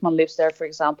 Lea Kirchmann lives there, for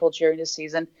example, during the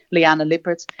season. Liane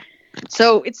Lippert.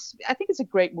 So I think it's a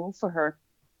great move for her.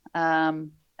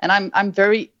 And I'm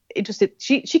very interested.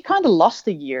 She kind of lost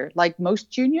a year, like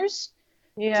most juniors.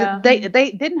 Yeah. They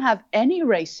didn't have any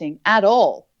racing at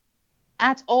all,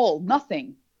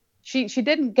 nothing. She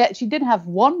didn't have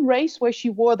one race where she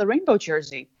wore the rainbow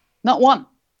jersey, not one.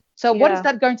 So what is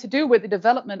that going to do with the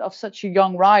development of such a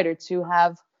young rider to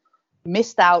have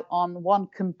missed out on one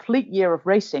complete year of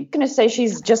racing? I'm going to say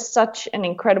she's just such an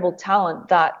incredible talent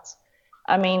that,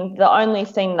 I mean, the only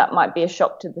thing that might be a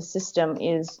shock to the system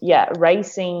is,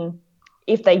 racing,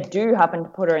 if they do happen to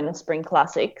put her in the Spring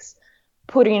Classics,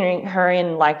 putting her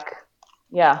in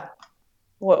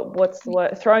what's the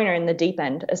word? Throwing her in the deep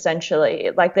end, essentially.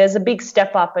 Like, there's a big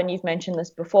step up, and you've mentioned this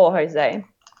before, Jose,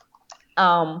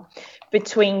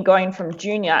 between going from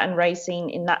junior and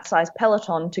racing in that size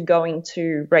peloton to going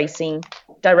to racing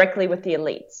directly with the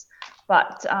elites.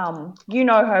 But you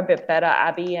know her a bit better,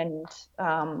 Abby, and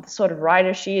the sort of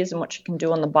rider she is and what she can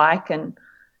do on the bike, and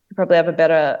you probably have a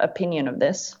better opinion of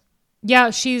this.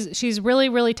 Yeah, she's really,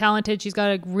 really talented. She's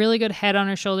got a really good head on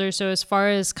her shoulders. So as far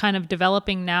as kind of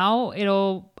developing now,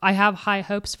 I have high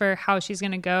hopes for how she's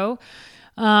going to go.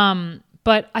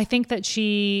 But I think that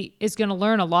she is going to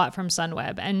learn a lot from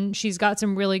Sunweb, and she's got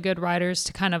some really good riders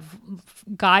to kind of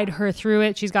guide her through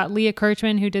it. She's got Leah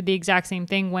Kirchman, who did the exact same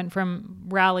thing, went from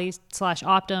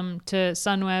Rally/Optum to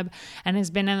Sunweb, and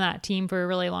has been in that team for a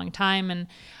really long time. And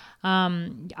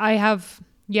I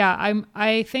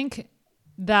think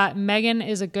that Megan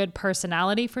is a good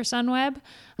personality for Sunweb.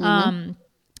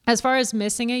 As far as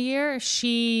missing a year,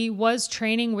 she was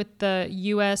training with the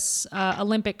U.S.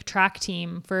 Olympic track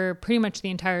team for pretty much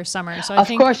the entire summer. So I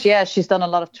think, she's done a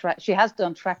lot of track. She has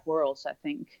done track worlds, I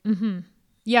think. Mm-hmm.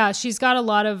 Yeah, she's got a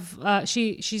lot of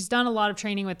she's done a lot of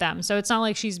training with them. So it's not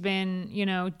like she's been,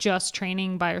 just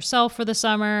training by herself for the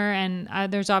summer. And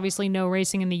there's obviously no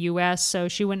racing in the U.S., so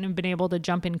she wouldn't have been able to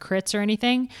jump in crits or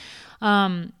anything.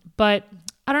 But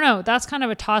I don't know. That's kind of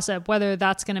a toss-up whether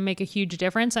that's going to make a huge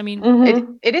difference. I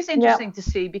mean, it is interesting to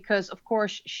see because, of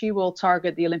course, she will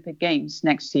target the Olympic Games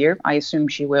next year. I assume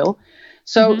she will.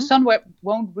 So Sunweb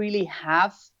won't really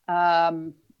have,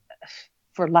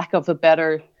 for lack of a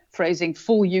better phrasing,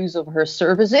 full use of her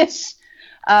services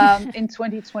in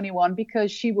 2021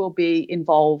 because she will be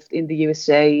involved in the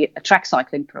USA track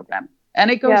cycling program. And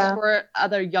it goes for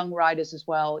other young riders as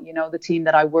well. The team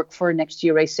that I work for, Next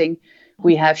Year Racing,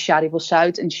 we have Shadi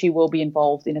Boussaud, and she will be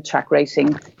involved in a track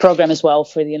racing program as well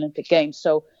for the Olympic Games.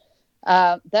 So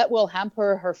that will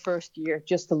hamper her first year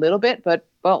just a little bit. But,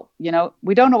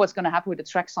 we don't know what's going to happen with the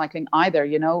track cycling either.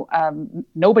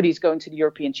 Nobody's going to the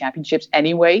European Championships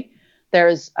anyway.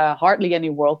 There's hardly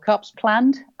any World Cups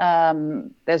planned.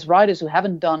 There's riders who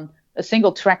haven't done a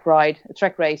single track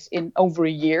race in over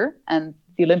a year, and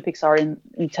the Olympics are in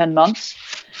 10 months.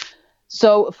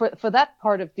 So for that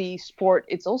part of the sport,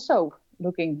 it's also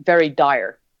looking very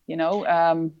dire,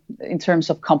 in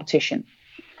terms of competition.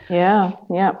 Yeah.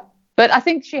 But I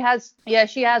think she has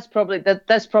probably,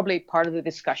 that's probably part of the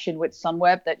discussion with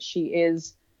Sunweb, that she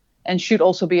is and should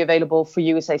also be available for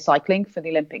USA Cycling for the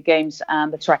Olympic Games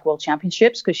and the Track World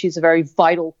Championships, because she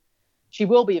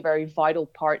will be a very vital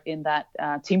part in that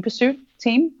team pursuit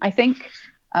team, I think.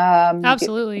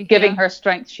 Absolutely. Giving her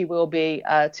strength, she will be,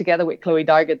 together with Chloe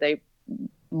Dargett, they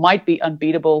might be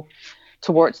unbeatable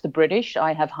towards the British.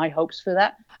 I have high hopes for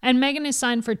that. And Megan is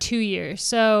signed for 2 years.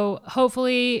 So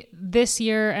hopefully this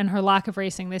year and her lack of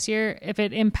racing this year, if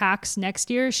it impacts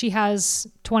next year, she has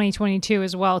 2022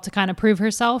 as well to kind of prove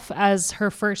herself as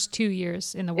her first 2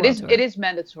 years in the World Tour. It is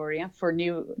mandatory for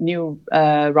new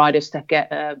riders to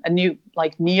get a new,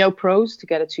 like neo pros, to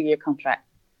get a 2-year contract.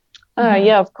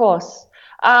 Yeah, of course.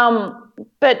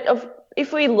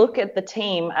 If we look at the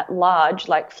team at large,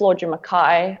 like Floortje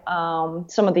Mackaij,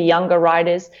 some of the younger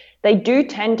riders, they do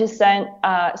tend to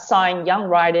sign young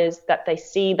riders that they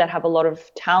see that have a lot of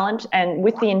talent, and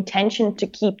with the intention to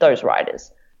keep those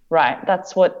riders, right?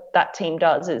 That's what that team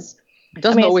does. It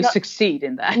doesn't always succeed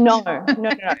in that. No.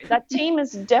 That team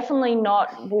is definitely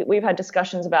not, we've had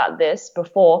discussions about this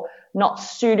before, not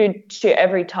suited to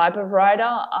every type of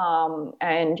rider.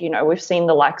 And, we've seen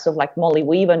the likes of like Molly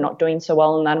Weaver not doing so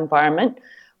well in that environment.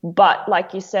 But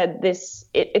like you said,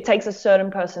 it takes a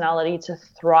certain personality to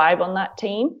thrive on that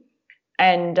team.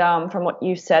 And from what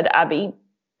you said, Abby,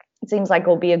 it seems like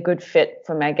it'll be a good fit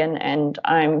for Megan. And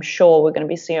I'm sure we're going to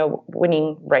be seeing her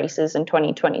winning races in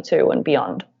 2022 and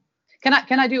beyond. Can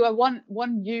I do a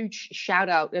one huge shout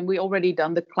out? And we already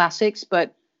done the classics,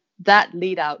 but that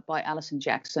lead out by Alison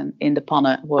Jackson in the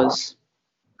Panne was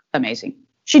amazing.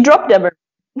 She dropped everyone.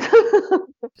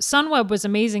 Sunweb was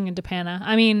amazing in Panne.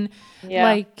 I mean,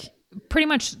 like pretty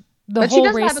much the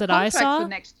whole race that I saw. For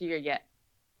next year yet.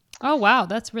 Oh wow,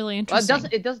 that's really interesting.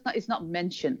 It's not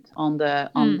mentioned on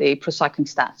the Pro Cycling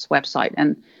Stats website,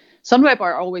 and Sunweb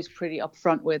are always pretty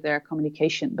upfront with their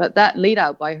communication. But that lead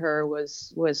out by her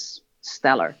was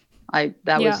stellar.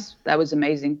 That was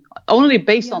amazing. Only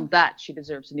based on that, she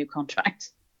deserves a new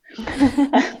contract.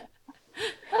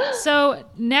 So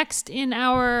next in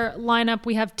our lineup,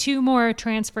 we have 2 more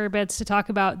transfer bits to talk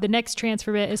about. The next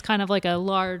transfer bit is kind of like a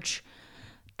large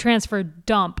transfer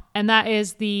dump, and that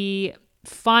is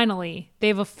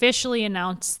they've officially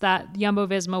announced that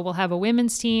Jumbo-Visma will have a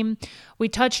women's team. We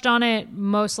touched on it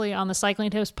mostly on the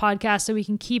Cycling Tips podcast, so we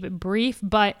can keep it brief.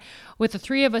 But with the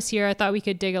 3 of us here, I thought we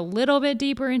could dig a little bit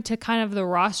deeper into kind of the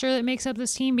roster that makes up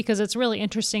this team, because it's really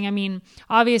interesting. I mean,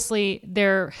 obviously,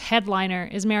 their headliner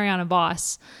is Marianne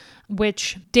Vos,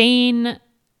 which Dane,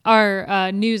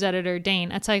 our news editor,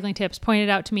 Dane at Cycling Tips, pointed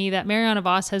out to me that Marianne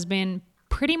Vos has been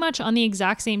pretty much on the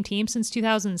exact same team since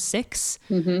 2006,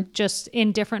 just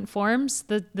in different forms.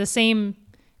 The same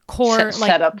core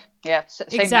setup, same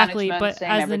exactly, but same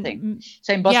as everything,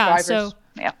 same bus drivers. So,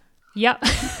 Yep.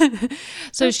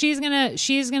 So she's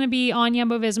gonna be on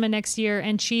Jumbo-Visma next year,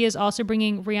 and she is also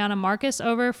bringing Rihanna Marcus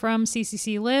over from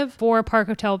CCC Live, 4 Park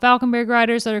Hotel Valkenburg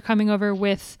riders that are coming over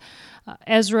with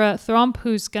Ezra Thromp,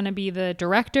 who's going to be the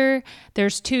director.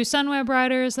 There's 2 Sunweb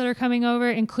riders that are coming over,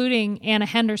 including Anna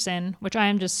Henderson, which I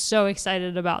am just so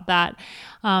excited about that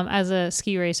as a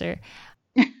ski racer.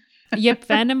 Jip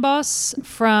van den Bos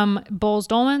from Boels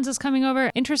Dolmans is coming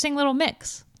over. Interesting little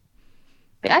mix.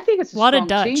 Yeah, I think it's a lot of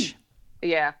Dutch. Team.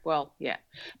 Yeah, well, yeah.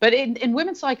 But in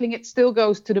women's cycling, it still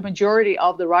goes to the majority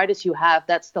of the riders you have.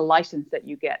 That's the license that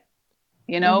you get.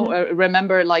 You know,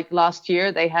 remember like last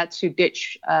year they had to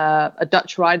ditch a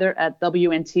Dutch rider at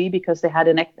WNT because they had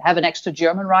have an extra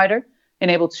German rider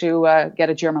and able to get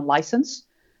a German license.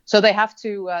 So they have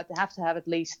to have at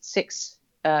least 6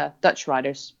 Dutch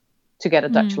riders to get a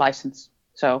Dutch license.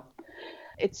 So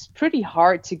it's pretty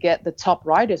hard to get the top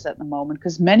riders at the moment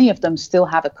because many of them still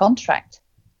have a contract.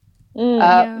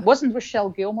 Wasn't Rochelle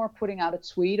Gilmore putting out a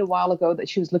tweet a while ago that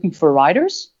she was looking for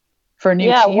riders for a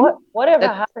new team? Whatever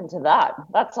happened to that?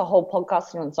 That's a whole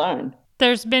podcast on its own.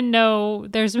 There's been no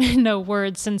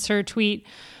word since her tweet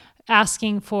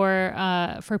asking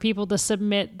for people to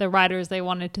submit the riders they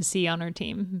wanted to see on her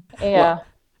team. Yeah. Well,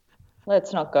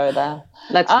 let's not go there.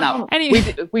 Let's not.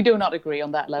 Anyway. We do not agree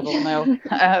on that level. No,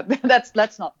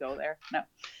 let's not go there. No.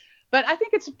 But I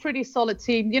think it's a pretty solid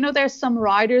team. You know, there's some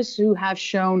riders who have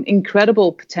shown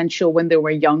incredible potential when they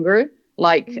were younger,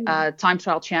 like time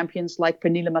trial champions like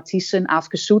Pernille Mathiesen,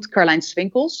 Aafke Zoet, Caroline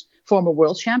Swinkels, former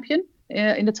world champion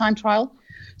in the time trial.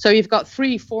 So you've got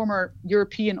 3 former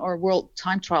European or world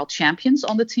time trial champions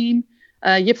on the team.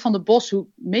 Jip van den Bos, who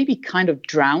maybe kind of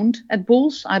drowned at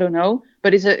Boels, I don't know,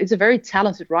 but is a very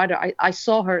talented rider. I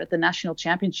saw her at the national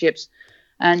championships,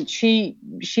 and she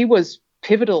was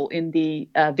pivotal in the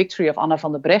victory of Anna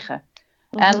van der Breggen.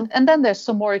 And then there's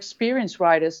some more experienced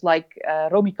riders like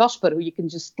Romy Kasper,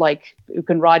 who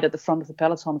can ride at the front of the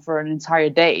peloton for an entire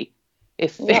day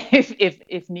if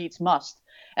needs must.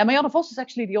 And Marianne Vos is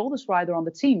actually the oldest rider on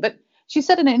the team, but she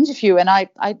said in an interview, and I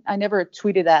never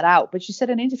tweeted that out, but she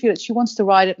said in an interview that she wants to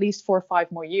ride at least 4 or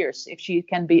 5 more years if she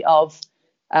can be of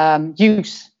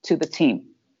use to the team.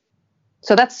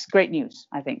 So that's great news,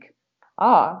 I think.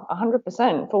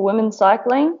 100%. For women's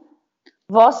cycling,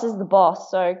 Vos is the boss,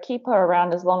 so keep her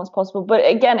around as long as possible. But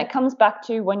again, it comes back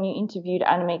to when you interviewed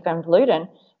Annemiek van Vleuten,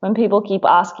 when people keep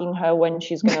asking her when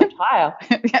she's going to retire.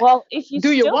 Well, if you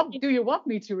do you want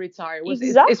me to retire?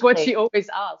 Exactly. Is what she always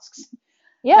asks.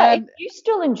 Yeah, if you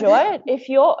still enjoy it, if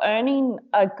you're earning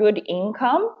a good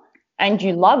income and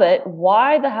you love it,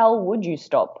 why the hell would you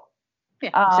stop?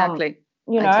 Yeah, exactly.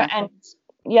 And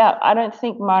yeah, I don't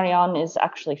think Marianne is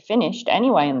actually finished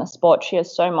anyway in the sport. She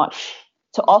has so much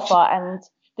to offer, and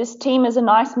this team is a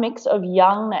nice mix of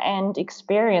young and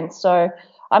experienced. So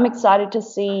I'm excited to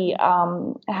see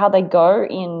how they go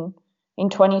in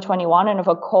 2021. And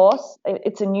of course,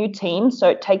 it's a new team, so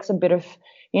it takes a bit of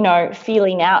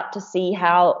feeling out to see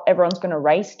how everyone's going to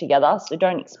race together. So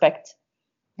don't expect.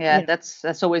 Yeah,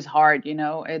 that's always hard. You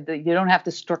don't have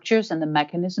the structures and the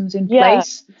mechanisms in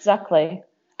place. Exactly.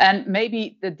 And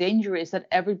maybe the danger is that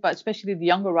everybody, especially the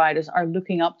younger riders, are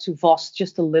looking up to Vos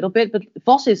just a little bit. But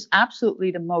Vos is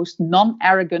absolutely the most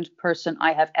non-arrogant person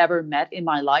I have ever met in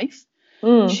my life.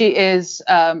 She is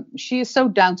so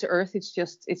down to earth. It's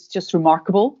just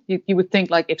remarkable. You would think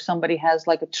like if somebody has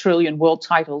like 1 trillion world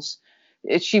titles,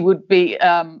 she would be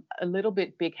a little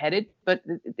bit big-headed, but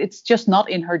it's just not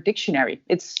in her dictionary.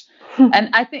 And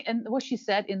I think, and what she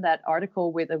said in that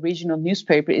article with a regional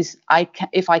newspaper is,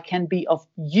 if I can be of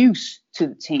use to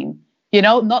the team,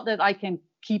 not that I can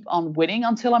keep on winning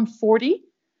until I'm 40,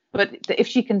 but if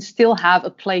she can still have a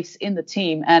place in the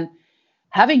team and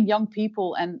having young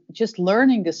people and just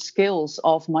learning the skills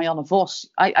of Marianne Vos.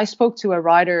 I spoke to a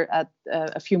rider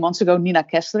a few months ago, Nina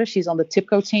Kessler. She's on the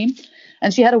TIPCO team.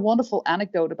 And she had a wonderful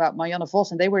anecdote about Marianne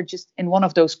Vos. And they were just in one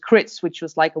of those crits, which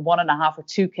was like a 1.5 or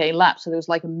 2K lap. So there was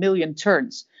like 1 million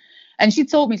turns. And she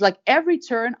told me, it's like every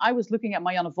turn I was looking at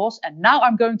Marianne Vos, and now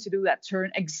I'm going to do that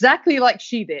turn exactly like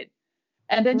she did.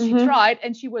 And then she tried,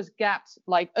 and she was gapped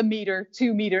like 1 meter,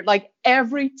 2 meter, like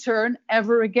every turn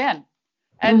ever again.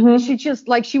 And she just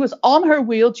she was on her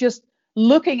wheel, just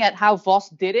looking at how Vos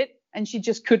did it, and she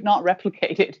just could not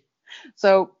replicate it.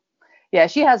 So, yeah,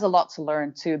 she has a lot to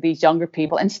learn to these younger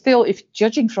people. And still, if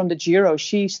judging from the Giro,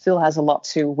 she still has a lot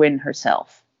to win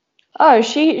herself. Oh,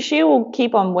 she will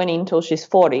keep on winning till she's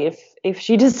 40 if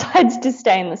she decides to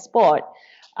stay in the sport.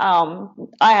 I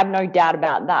have no doubt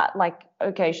about that. Like,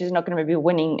 okay, she's not going to be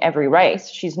winning every race.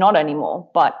 She's not anymore,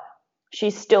 but she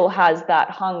still has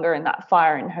that hunger and that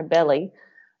fire in her belly.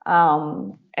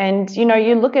 And, you know,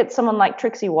 you look at someone like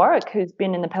Trixie Warwick, who's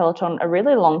been in the peloton a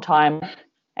really long time,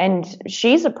 and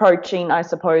she's approaching, I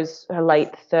suppose, her late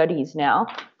 30s now.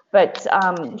 But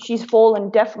she's fallen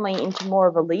definitely into more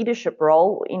of a leadership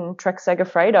role in Trek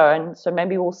Segafredo. And so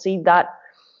maybe we'll see that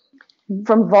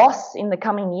from Vos in the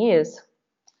coming years.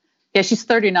 Yeah, she's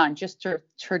 39, just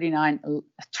 39.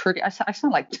 30, I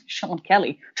sound like Sean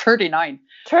Kelly. 39.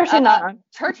 39.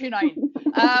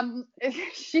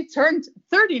 She turned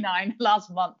 39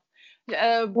 last month.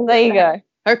 There you go.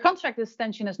 Her contract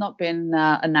extension has not been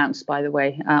announced, by the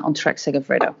way, on Trek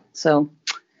Segafredo. So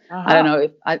I don't know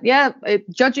if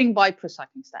judging by Pro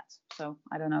Cycling Stats. So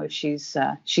I don't know if she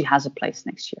has a place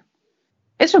next year.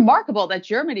 It's remarkable that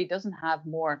Germany doesn't have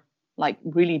more like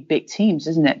really big teams,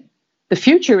 isn't it? The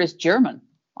future is German.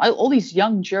 All these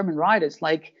young German riders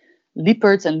like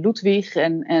Lippert and Ludwig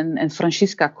and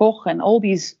Franziska Koch and all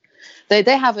these, they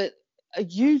have a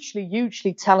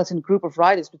hugely talented group of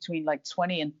riders between like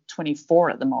 20 and 24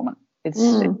 at the moment.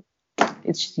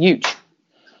 It's huge.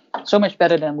 So much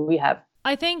better than we have.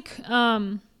 I think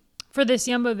for this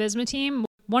Jumbo-Visma team,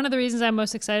 one of the reasons I'm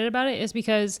most excited about it is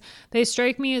because they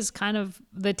strike me as kind of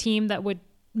the team that would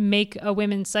make a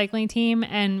women's cycling team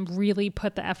and really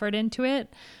put the effort into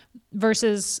it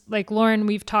versus like Lauren,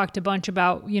 we've talked a bunch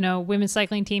about, you know, women's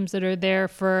cycling teams that are there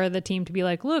for the team to be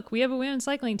like, look, we have a women's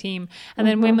cycling team. And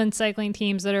then women's cycling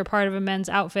teams that are part of a men's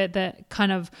outfit that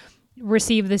kind of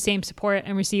receive the same support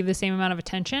and receive the same amount of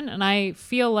attention. And I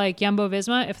feel like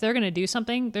Jumbo-Visma, if they're going to do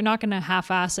something, they're not going to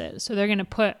half-ass it. So they're going to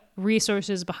put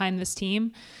resources behind this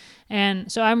team. And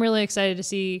so I'm really excited to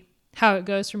see how it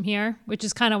goes from here, which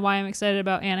is kind of why I'm excited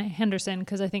about Anna Henderson,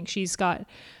 because I think she's got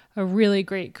a really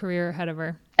great career ahead of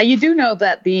her. And you do know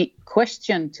that the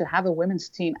question to have a women's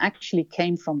team actually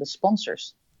came from the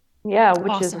sponsors. Yeah,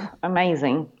 which is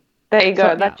amazing. There you go.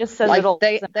 So, that just says it all.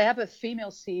 They have a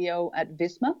female CEO at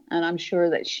Visma, and I'm sure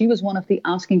that she was one of the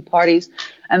asking parties.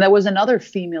 And there was another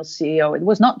female CEO. It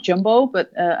was not Jumbo, but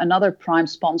another prime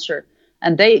sponsor.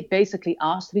 And they basically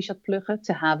asked Richard Plugge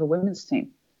to have a women's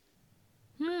team.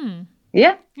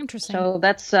 Yeah, interesting. So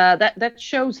that's that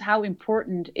shows how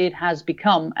important it has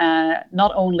become.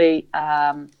 Not only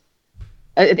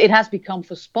it has become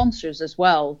for sponsors as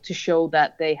well to show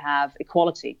that they have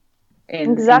equality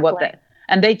in what they,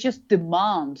 and they just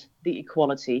demand the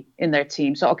equality in their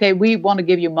team. So okay, we want to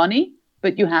give you money,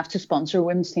 but you have to sponsor a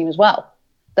women's team as well.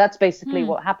 That's basically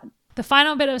what happened. The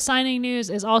final bit of signing news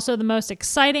is also the most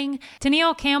exciting.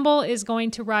 Tennille Campbell is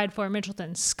going to ride for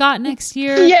Mitchelton Scott next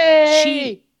year.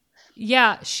 Yay!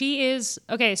 She is.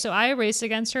 Okay, so I raced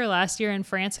against her last year in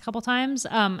France a couple times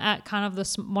at kind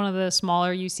of one of the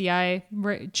smaller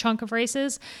UCI chunk of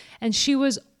races, and she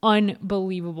was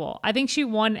unbelievable. I think she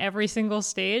won every single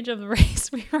stage of the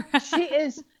race we were at.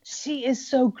 She is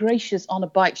so gracious on a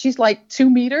bike. She's like 2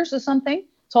 meters or something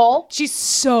tall. She's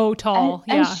so tall.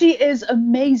 And she is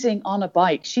amazing on a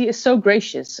bike. She is so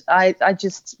gracious. I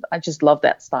just love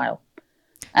that style.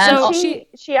 And so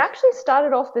she actually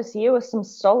started off this year with some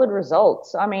solid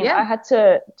results. I mean, I had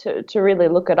to really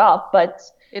look it up, but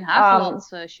in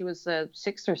Havelands, she was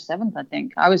 6th or 7th, I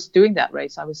think. I was doing that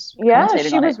race. I was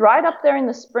she was right up there in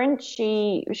the sprint.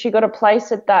 She got a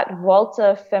place at that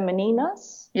Volta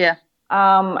Femininas. Yeah.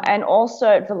 And also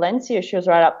at Valencia, she was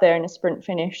right up there in a sprint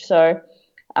finish. So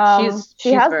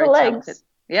she has the legs. Talented.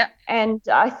 Yeah. And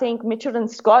I think Mitchelton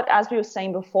Scott, as we were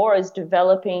saying before, is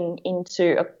developing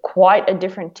into quite a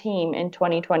different team in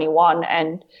 2021.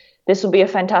 And this will be a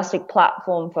fantastic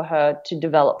platform for her to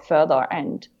develop further.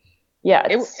 And yeah,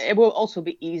 it will also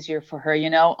be easier for her. You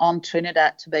know, on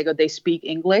Trinidad Tobago, they speak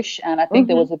English. And I think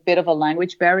there was a bit of a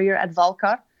language barrier at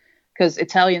Valcar because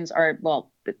Italians are,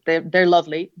 well, they're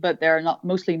lovely, but they're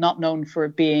mostly not known for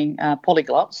being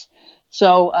polyglots.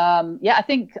 So I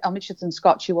think Mitchelton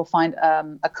Scott, she will find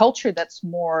a culture that's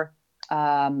more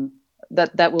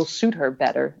that will suit her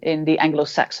better in the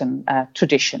Anglo-Saxon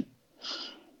tradition.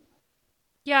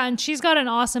 Yeah, and she's got an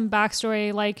awesome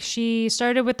backstory. Like, she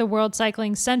started with the World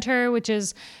Cycling Center, which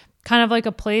is kind of like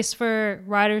a place for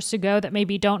riders to go that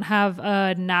maybe don't have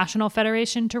a national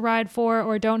federation to ride for,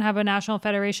 or don't have a national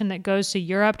federation that goes to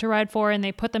Europe to ride for, and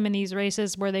they put them in these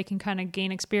races where they can kind of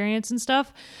gain experience and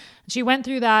stuff. She went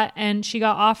through that, and she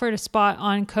got offered a spot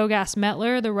on Kogas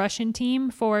Metler, the Russian team,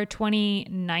 for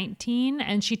 2019,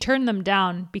 and she turned them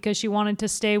down because she wanted to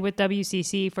stay with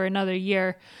WCC for another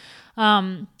year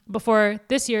before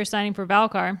this year signing for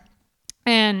Valcar.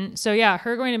 And so, yeah,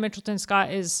 her going to Mitchelton Scott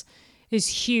is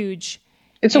huge.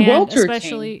 It's a world tour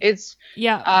team. It's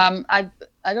I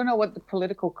don't know what the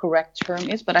political correct term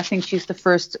is, but I think she's the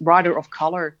first rider of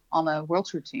color on a world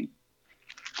tour team.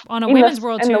 On a women's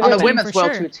world tour. On a women's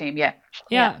world tour team, yeah.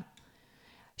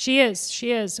 She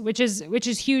is, which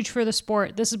is huge for the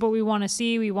sport. This is what we want to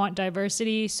see. We want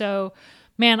diversity. So,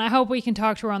 man, I hope we can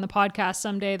talk to her on the podcast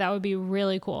someday. That would be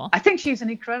really cool. I think she's an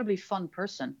incredibly fun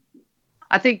person.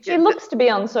 I think she looks to be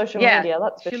on social media.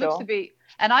 That's for sure. She looks to be.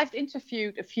 And I've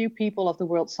interviewed a few people of the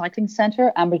World Cycling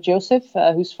Center, Amber Joseph,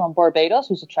 who's from Barbados,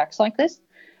 who's a track cyclist,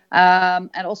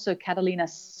 and also Catalina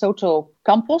Soto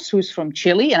Campos, who's from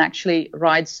Chile and actually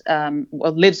lives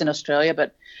in Australia,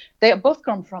 but they both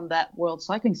come from that World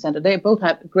Cycling Center. They both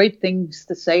have great things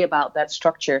to say about that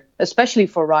structure, especially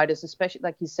for riders, especially,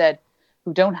 like you said,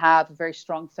 who don't have a very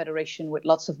strong federation with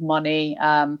lots of money.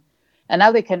 And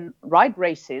now they can ride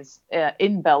races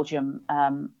in Belgium.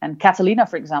 And Catalina,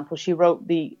 for example, she wrote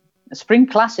the Spring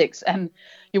Classics, and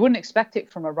you wouldn't expect it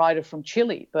from a rider from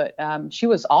Chile, but she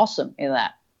was awesome in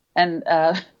that. And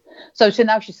so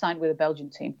now she's signed with a Belgian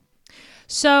team.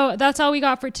 So that's all we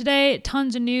got for today.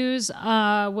 Tons of news.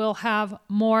 We'll have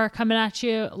more coming at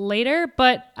you later.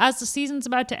 But as the season's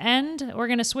about to end, we're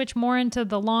going to switch more into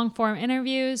the long form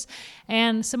interviews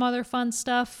and some other fun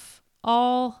stuff,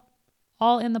 all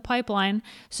in the pipeline.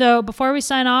 So before we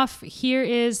sign off, here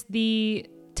is the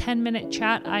 10-minute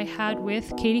chat I had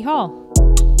with Katie Hall.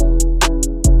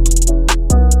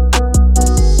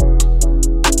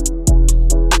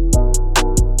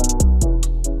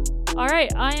 All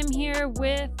right, I am here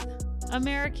with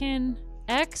American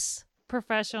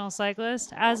ex-professional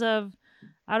cyclist as of,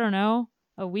 I don't know,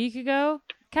 a week ago,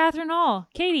 Catherine Hall.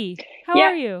 Katie, how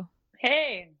are you?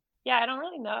 Hey. Yeah, I don't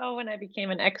really know when I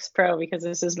became an ex-pro because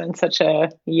this has been such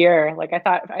a year. Like I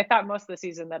thought most of the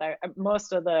season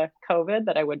most of the COVID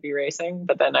that I would be racing,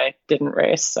 but then I didn't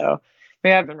race. So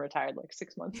maybe I've been retired like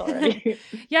 6 months already.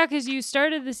 Yeah, because you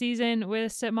started the season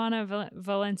with Setmana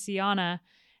Valenciana,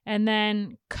 and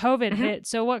then COVID hit.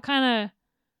 So what kind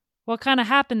of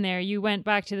happened there? You went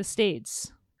back to the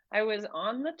States. I was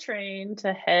on the train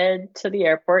to head to the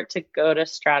airport to go to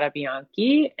Strade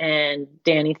Bianche, and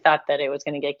Danny thought that it was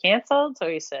going to get canceled. So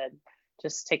he said,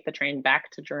 just take the train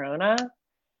back to Girona,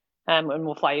 and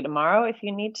we'll fly you tomorrow if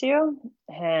you need to.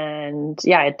 And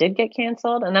yeah, it did get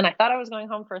canceled. And then I thought I was going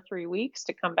home for 3 weeks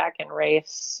to come back and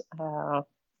race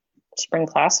Spring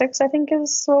Classics, I think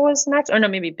is what was next. Or no,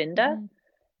 maybe Binda.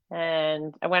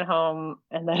 And I went home,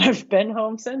 and then I've been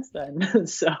home since then.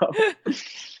 So...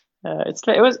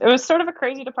 it was sort of a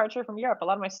crazy departure from Europe. A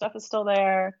lot of my stuff is still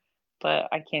there, but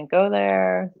I can't go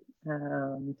there.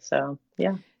 So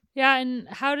yeah. Yeah. And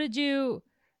how did you,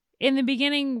 in the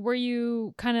beginning, were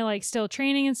you kind of like still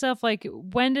training and stuff? Like,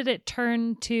 when did it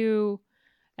turn to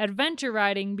adventure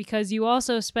riding? Because you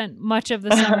also spent much of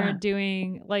the summer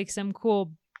doing like some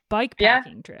cool bike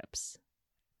packing trips.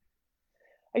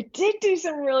 I did do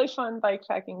some really fun bike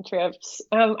packing trips.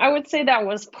 I would say that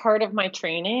was part of my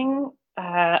training.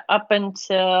 Up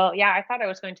until, I thought I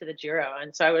was going to the Giro.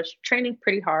 And so I was training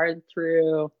pretty hard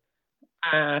through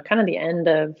kind of the end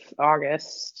of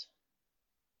August.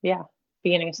 Yeah,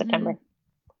 beginning of September.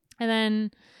 And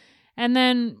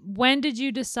then when did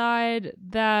you decide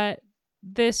that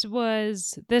this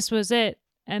was it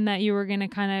and that you were going to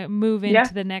kind of move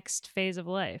into the next phase of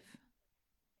life?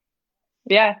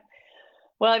 Yeah.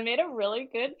 Well, I made a really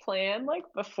good plan like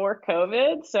before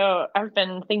COVID. So I've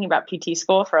been thinking about PT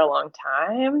school for a long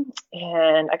time,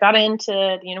 and I got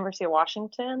into the University of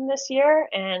Washington this year,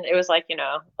 and it was like,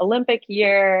 Olympic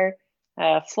year,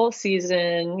 full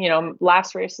season,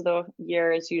 last race of the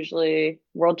year is usually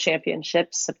World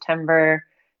Championships, September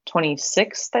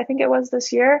 26th, I think it was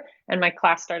this year. And my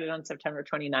class started on September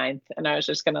 29th, and I was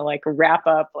just going to like wrap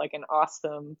up like an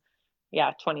awesome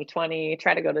 2020,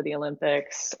 try to go to the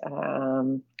Olympics.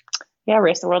 yeah,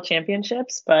 race the world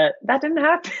championships, but that didn't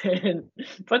happen.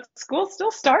 But school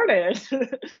still started.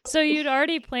 So you'd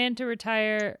already planned to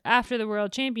retire after the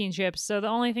world championships. So the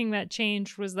only thing that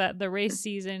changed was that the race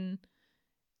season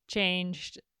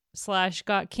changed /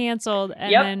 got canceled.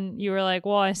 And Yep. then you were like,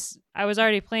 well, I was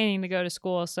already planning to go to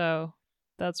school. So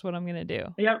that's what I'm going to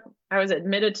do. Yep. I was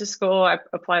admitted to school. I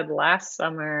applied last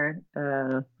summer.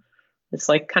 It's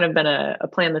like kind of been a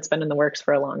plan that's been in the works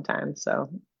for a long time. So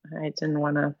I didn't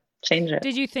want to change it.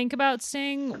 Did you think about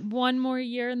staying one more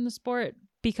year in the sport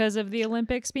because of the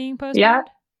Olympics being postponed? Yeah.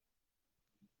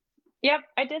 Yep,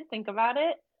 I did think about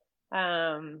it.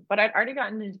 But I'd already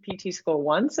gotten into PT school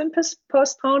once and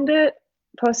postponed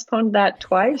that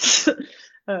twice.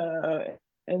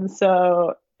 And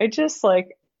so I just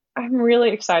like, I'm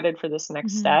really excited for this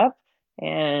next step.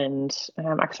 And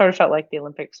I sort of felt like the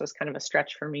Olympics was kind of a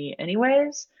stretch for me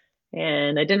anyways.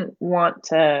 And I didn't want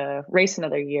to race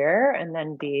another year and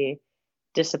then be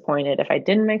disappointed if I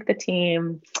didn't make the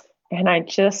team. And I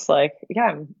just like, yeah,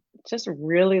 I'm just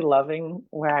really loving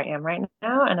where I am right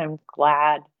now. And I'm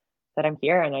glad that I'm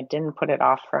here and I didn't put it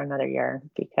off for another year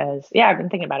because, yeah, I've been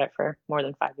thinking about it for more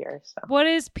than 5 years. So. What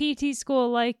is PT school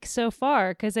like so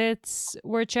far? Because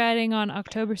we're chatting on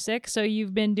October 6th. So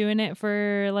you've been doing it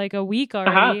for like a week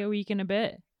already, a week and a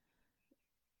bit.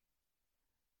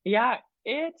 Yeah,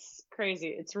 it's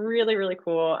crazy. It's really, really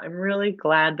cool. I'm really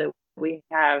glad that we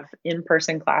have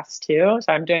in-person class too.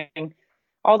 So I'm doing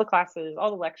all the classes, all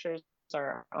the lectures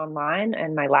are online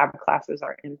and my lab classes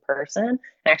are in person.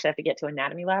 I actually have to get to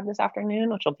anatomy lab this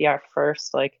afternoon, which will be our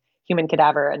first like human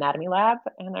cadaver anatomy lab.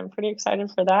 And I'm pretty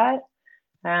excited for that.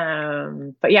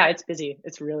 But yeah, it's busy.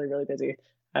 It's really, really busy.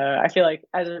 I feel like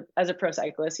as a pro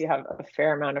cyclist, you have a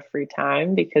fair amount of free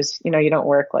time because, you know, you don't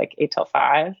work like 8 till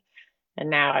 5. And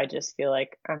now I just feel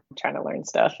like I'm trying to learn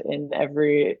stuff in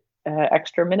every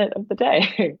extra minute of the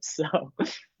day. So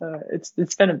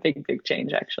it's been a big, big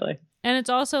change actually. And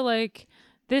it's also like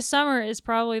this summer is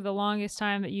probably the longest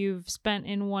time that you've spent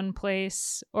in one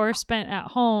place or spent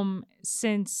at home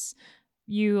since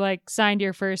you like signed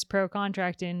your first pro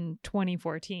contract in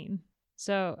 2014.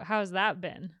 So how's that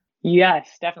been?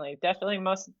 Yes, definitely. Definitely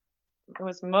most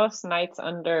nights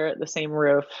under the same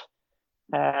roof.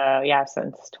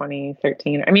 Since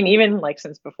 2013. I mean, even like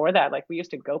since before that, like we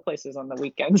used to go places on the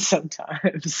weekends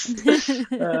sometimes.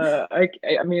 I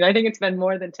mean, I think it's been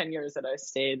more than 10 years that I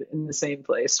stayed in the same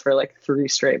place for like 3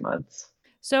 straight months.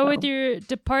 So with your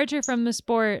departure from the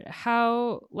sport,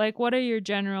 what are your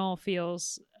general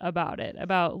feels about it,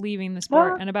 about leaving the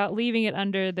sport and about leaving it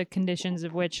under the conditions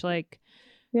of which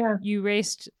you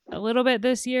raced a little bit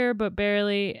this year, but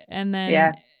barely. And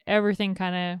then everything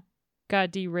kind of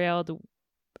got derailed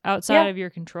outside of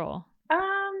your control?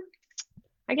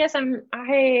 I guess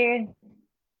I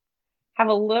have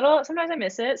a little, sometimes I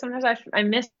miss it. Sometimes I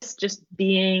miss just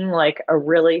being like a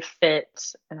really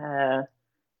fit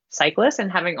cyclist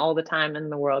and having all the time in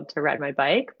the world to ride my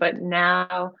bike. But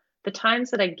now the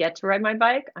times that I get to ride my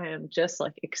bike, I am just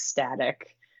like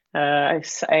ecstatic. I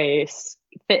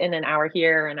fit in an hour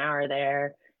here, an hour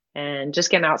there, and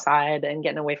just getting outside and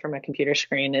getting away from a computer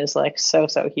screen is like so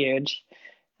huge.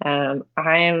 I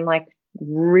am like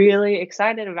really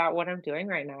excited about what I'm doing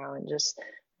right now and just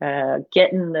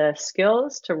getting the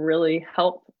skills to really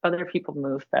help other people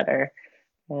move better.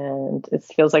 And it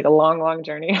feels like a long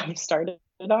journey I've started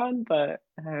on, but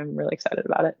I'm really excited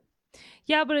about it.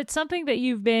 Yeah, but it's something that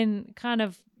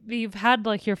you've had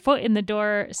like your foot in the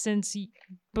door since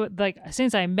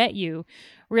I met you.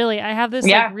 Really, I have this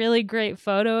like really great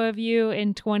photo of you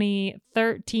in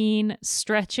 2013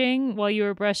 stretching while you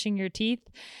were brushing your teeth.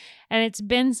 And it's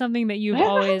been something that you've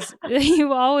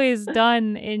always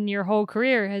done in your whole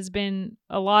career, has been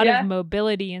a lot of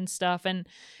mobility and stuff.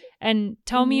 And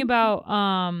tell me about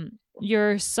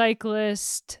your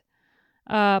cyclist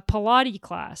Pilates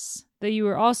class that you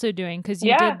were also doing, because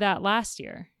you did that last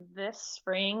year. This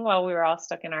spring, while we were all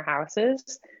stuck in our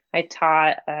houses, I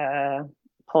taught a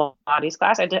Pilates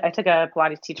class. I took a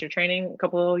Pilates teacher training a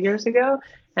couple of years ago,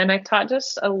 and I taught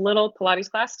just a little Pilates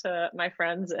class to my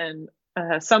friends and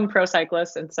some pro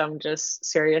cyclists and some just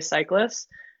serious cyclists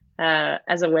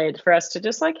as a way for us to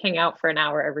just like hang out for an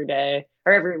hour every day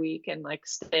or every week and like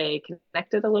stay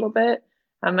connected a little bit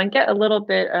and get a little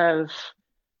bit of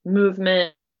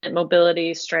movement,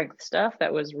 mobility, strength stuff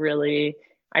that was really,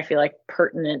 I feel like,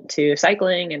 pertinent to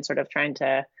cycling and sort of trying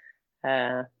to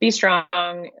be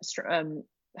strong,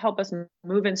 help us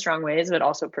move in strong ways, but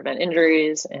also prevent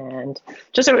injuries. And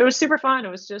just, it was super fun. It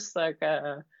was just like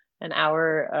an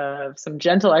hour of some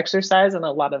gentle exercise and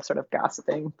a lot of sort of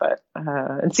gossiping, but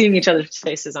and seeing each other's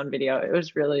faces on video. It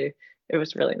was really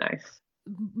nice.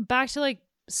 Back to like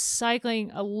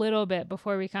cycling a little bit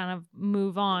before we kind of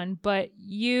move on, but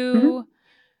you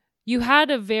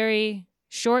had a very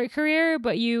short career,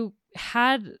 but you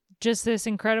had just this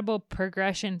incredible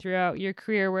progression throughout your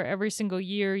career where every single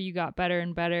year you got better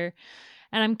and better.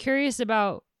 And I'm curious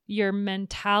about your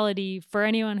mentality for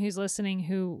anyone who's listening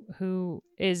who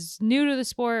is new to the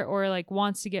sport or like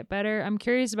wants to get better. I'm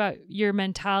curious about your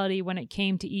mentality when it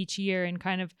came to each year and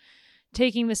kind of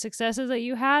taking the successes that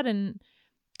you had and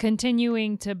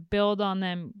continuing to build on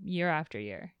them year after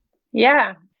year.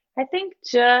 Yeah, I think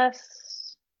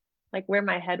just like where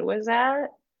my head was at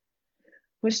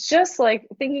was just like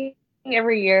thinking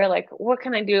every year, like, what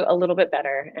can I do a little bit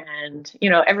better? And,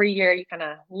 every year you kind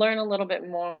of learn a little bit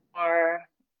more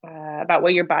about how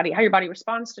your body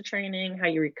responds to training, how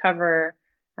you recover.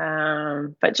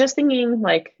 But just thinking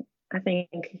like, I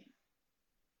think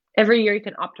every year you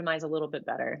can optimize a little bit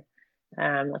better.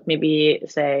 Like maybe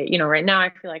say, right now I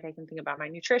feel like I can think about my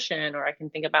nutrition, or I can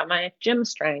think about my gym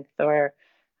strength, or,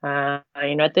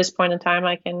 at this point in time,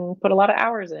 I can put a lot of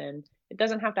hours in. It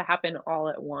doesn't have to happen all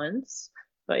at once.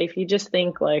 But if you just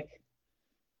think like,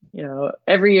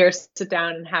 every year sit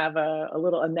down and have a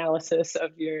little analysis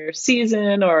of your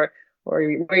season or where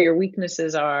your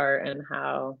weaknesses are and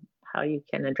how you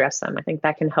can address them, I think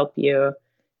that can help you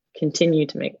continue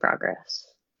to make progress.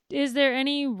 Is there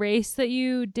any race that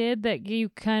you did that you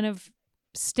kind of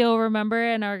still remember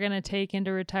and are going to take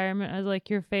into retirement as like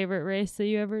your favorite race that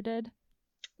you ever did?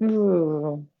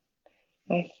 Ooh,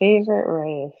 my favorite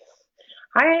race.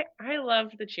 I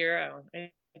love the Giro.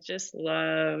 I just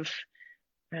love,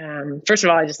 first of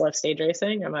all, I just love stage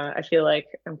racing. I feel like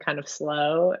I'm kind of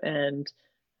slow, and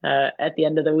at the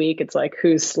end of the week, it's like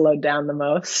who's slowed down the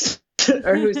most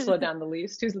or who's slowed down the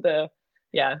least,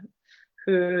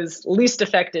 who's least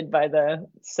affected by the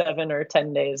 7 or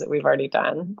 10 days that we've already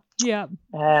done. Yeah.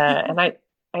 And I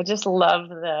just love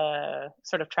the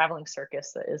sort of traveling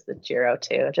circus that is the Giro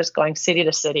too, just going city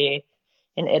to city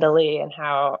in Italy, and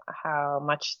how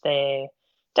much they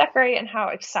decorate and how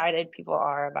excited people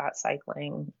are about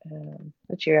cycling.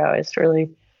 The Giro is really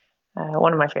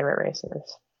one of my favorite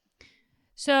races.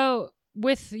 So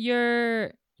with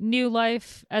your new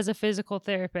life as a physical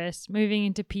therapist, moving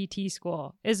into PT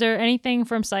school, is there anything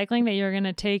from cycling that you're going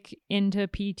to take into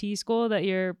PT school that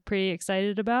you're pretty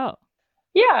excited about?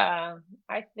 Yeah,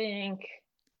 I think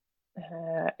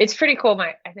it's pretty cool.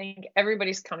 I think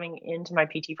everybody's coming into my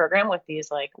PT program with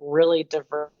these like really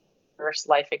diverse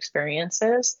life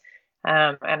experiences.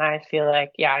 And I feel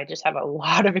like, I just have a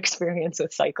lot of experience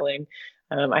with cycling.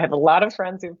 I have a lot of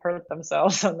friends who've hurt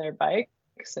themselves on their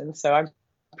bikes. And so I'm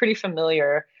pretty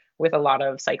familiar with a lot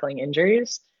of cycling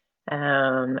injuries.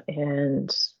 And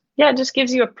it just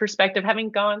gives you a perspective, having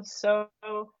gone so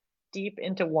deep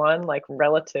into one like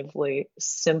relatively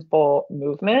simple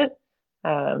movement.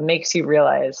 Makes you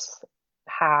realize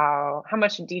how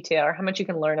much detail or how much you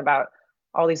can learn about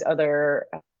all these other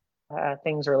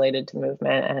things related to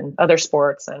movement and other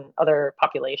sports and other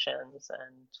populations.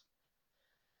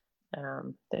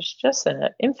 And there's just an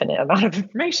infinite amount of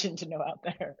information to know out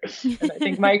there. And I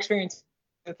think my experience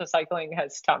with the cycling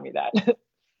has taught me that.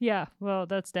 Yeah, well,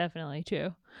 that's definitely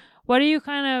true. What are you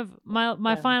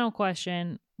my final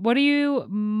question, what are you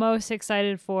most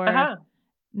excited for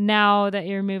now that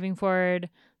you're moving forward,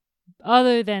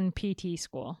 other than PT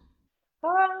school?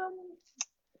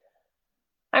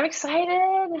 I'm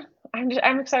excited.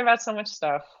 I'm excited about so much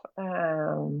stuff.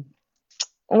 One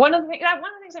of the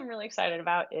things I'm really excited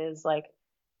about is like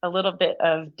a little bit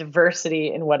of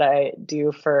diversity in what I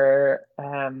do for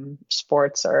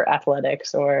sports or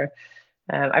athletics, or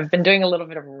I've been doing a little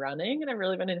bit of running and I've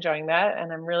really been enjoying that.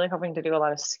 And I'm really hoping to do a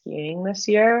lot of skiing this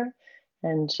year.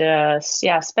 And just,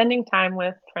 spending time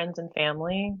with friends and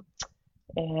family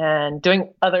and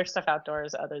doing other stuff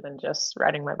outdoors other than just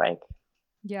riding my bike.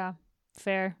 Yeah,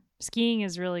 fair. Skiing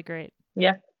is really great.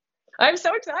 Yeah. I'm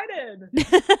so excited.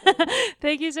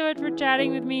 Thank you so much for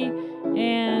chatting with me,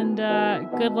 and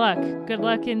good luck. Good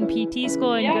luck in PT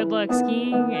school, and good luck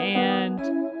skiing. And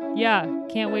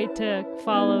can't wait to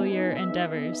follow your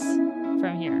endeavors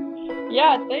from here.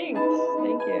 Yeah, thanks.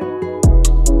 Thank you.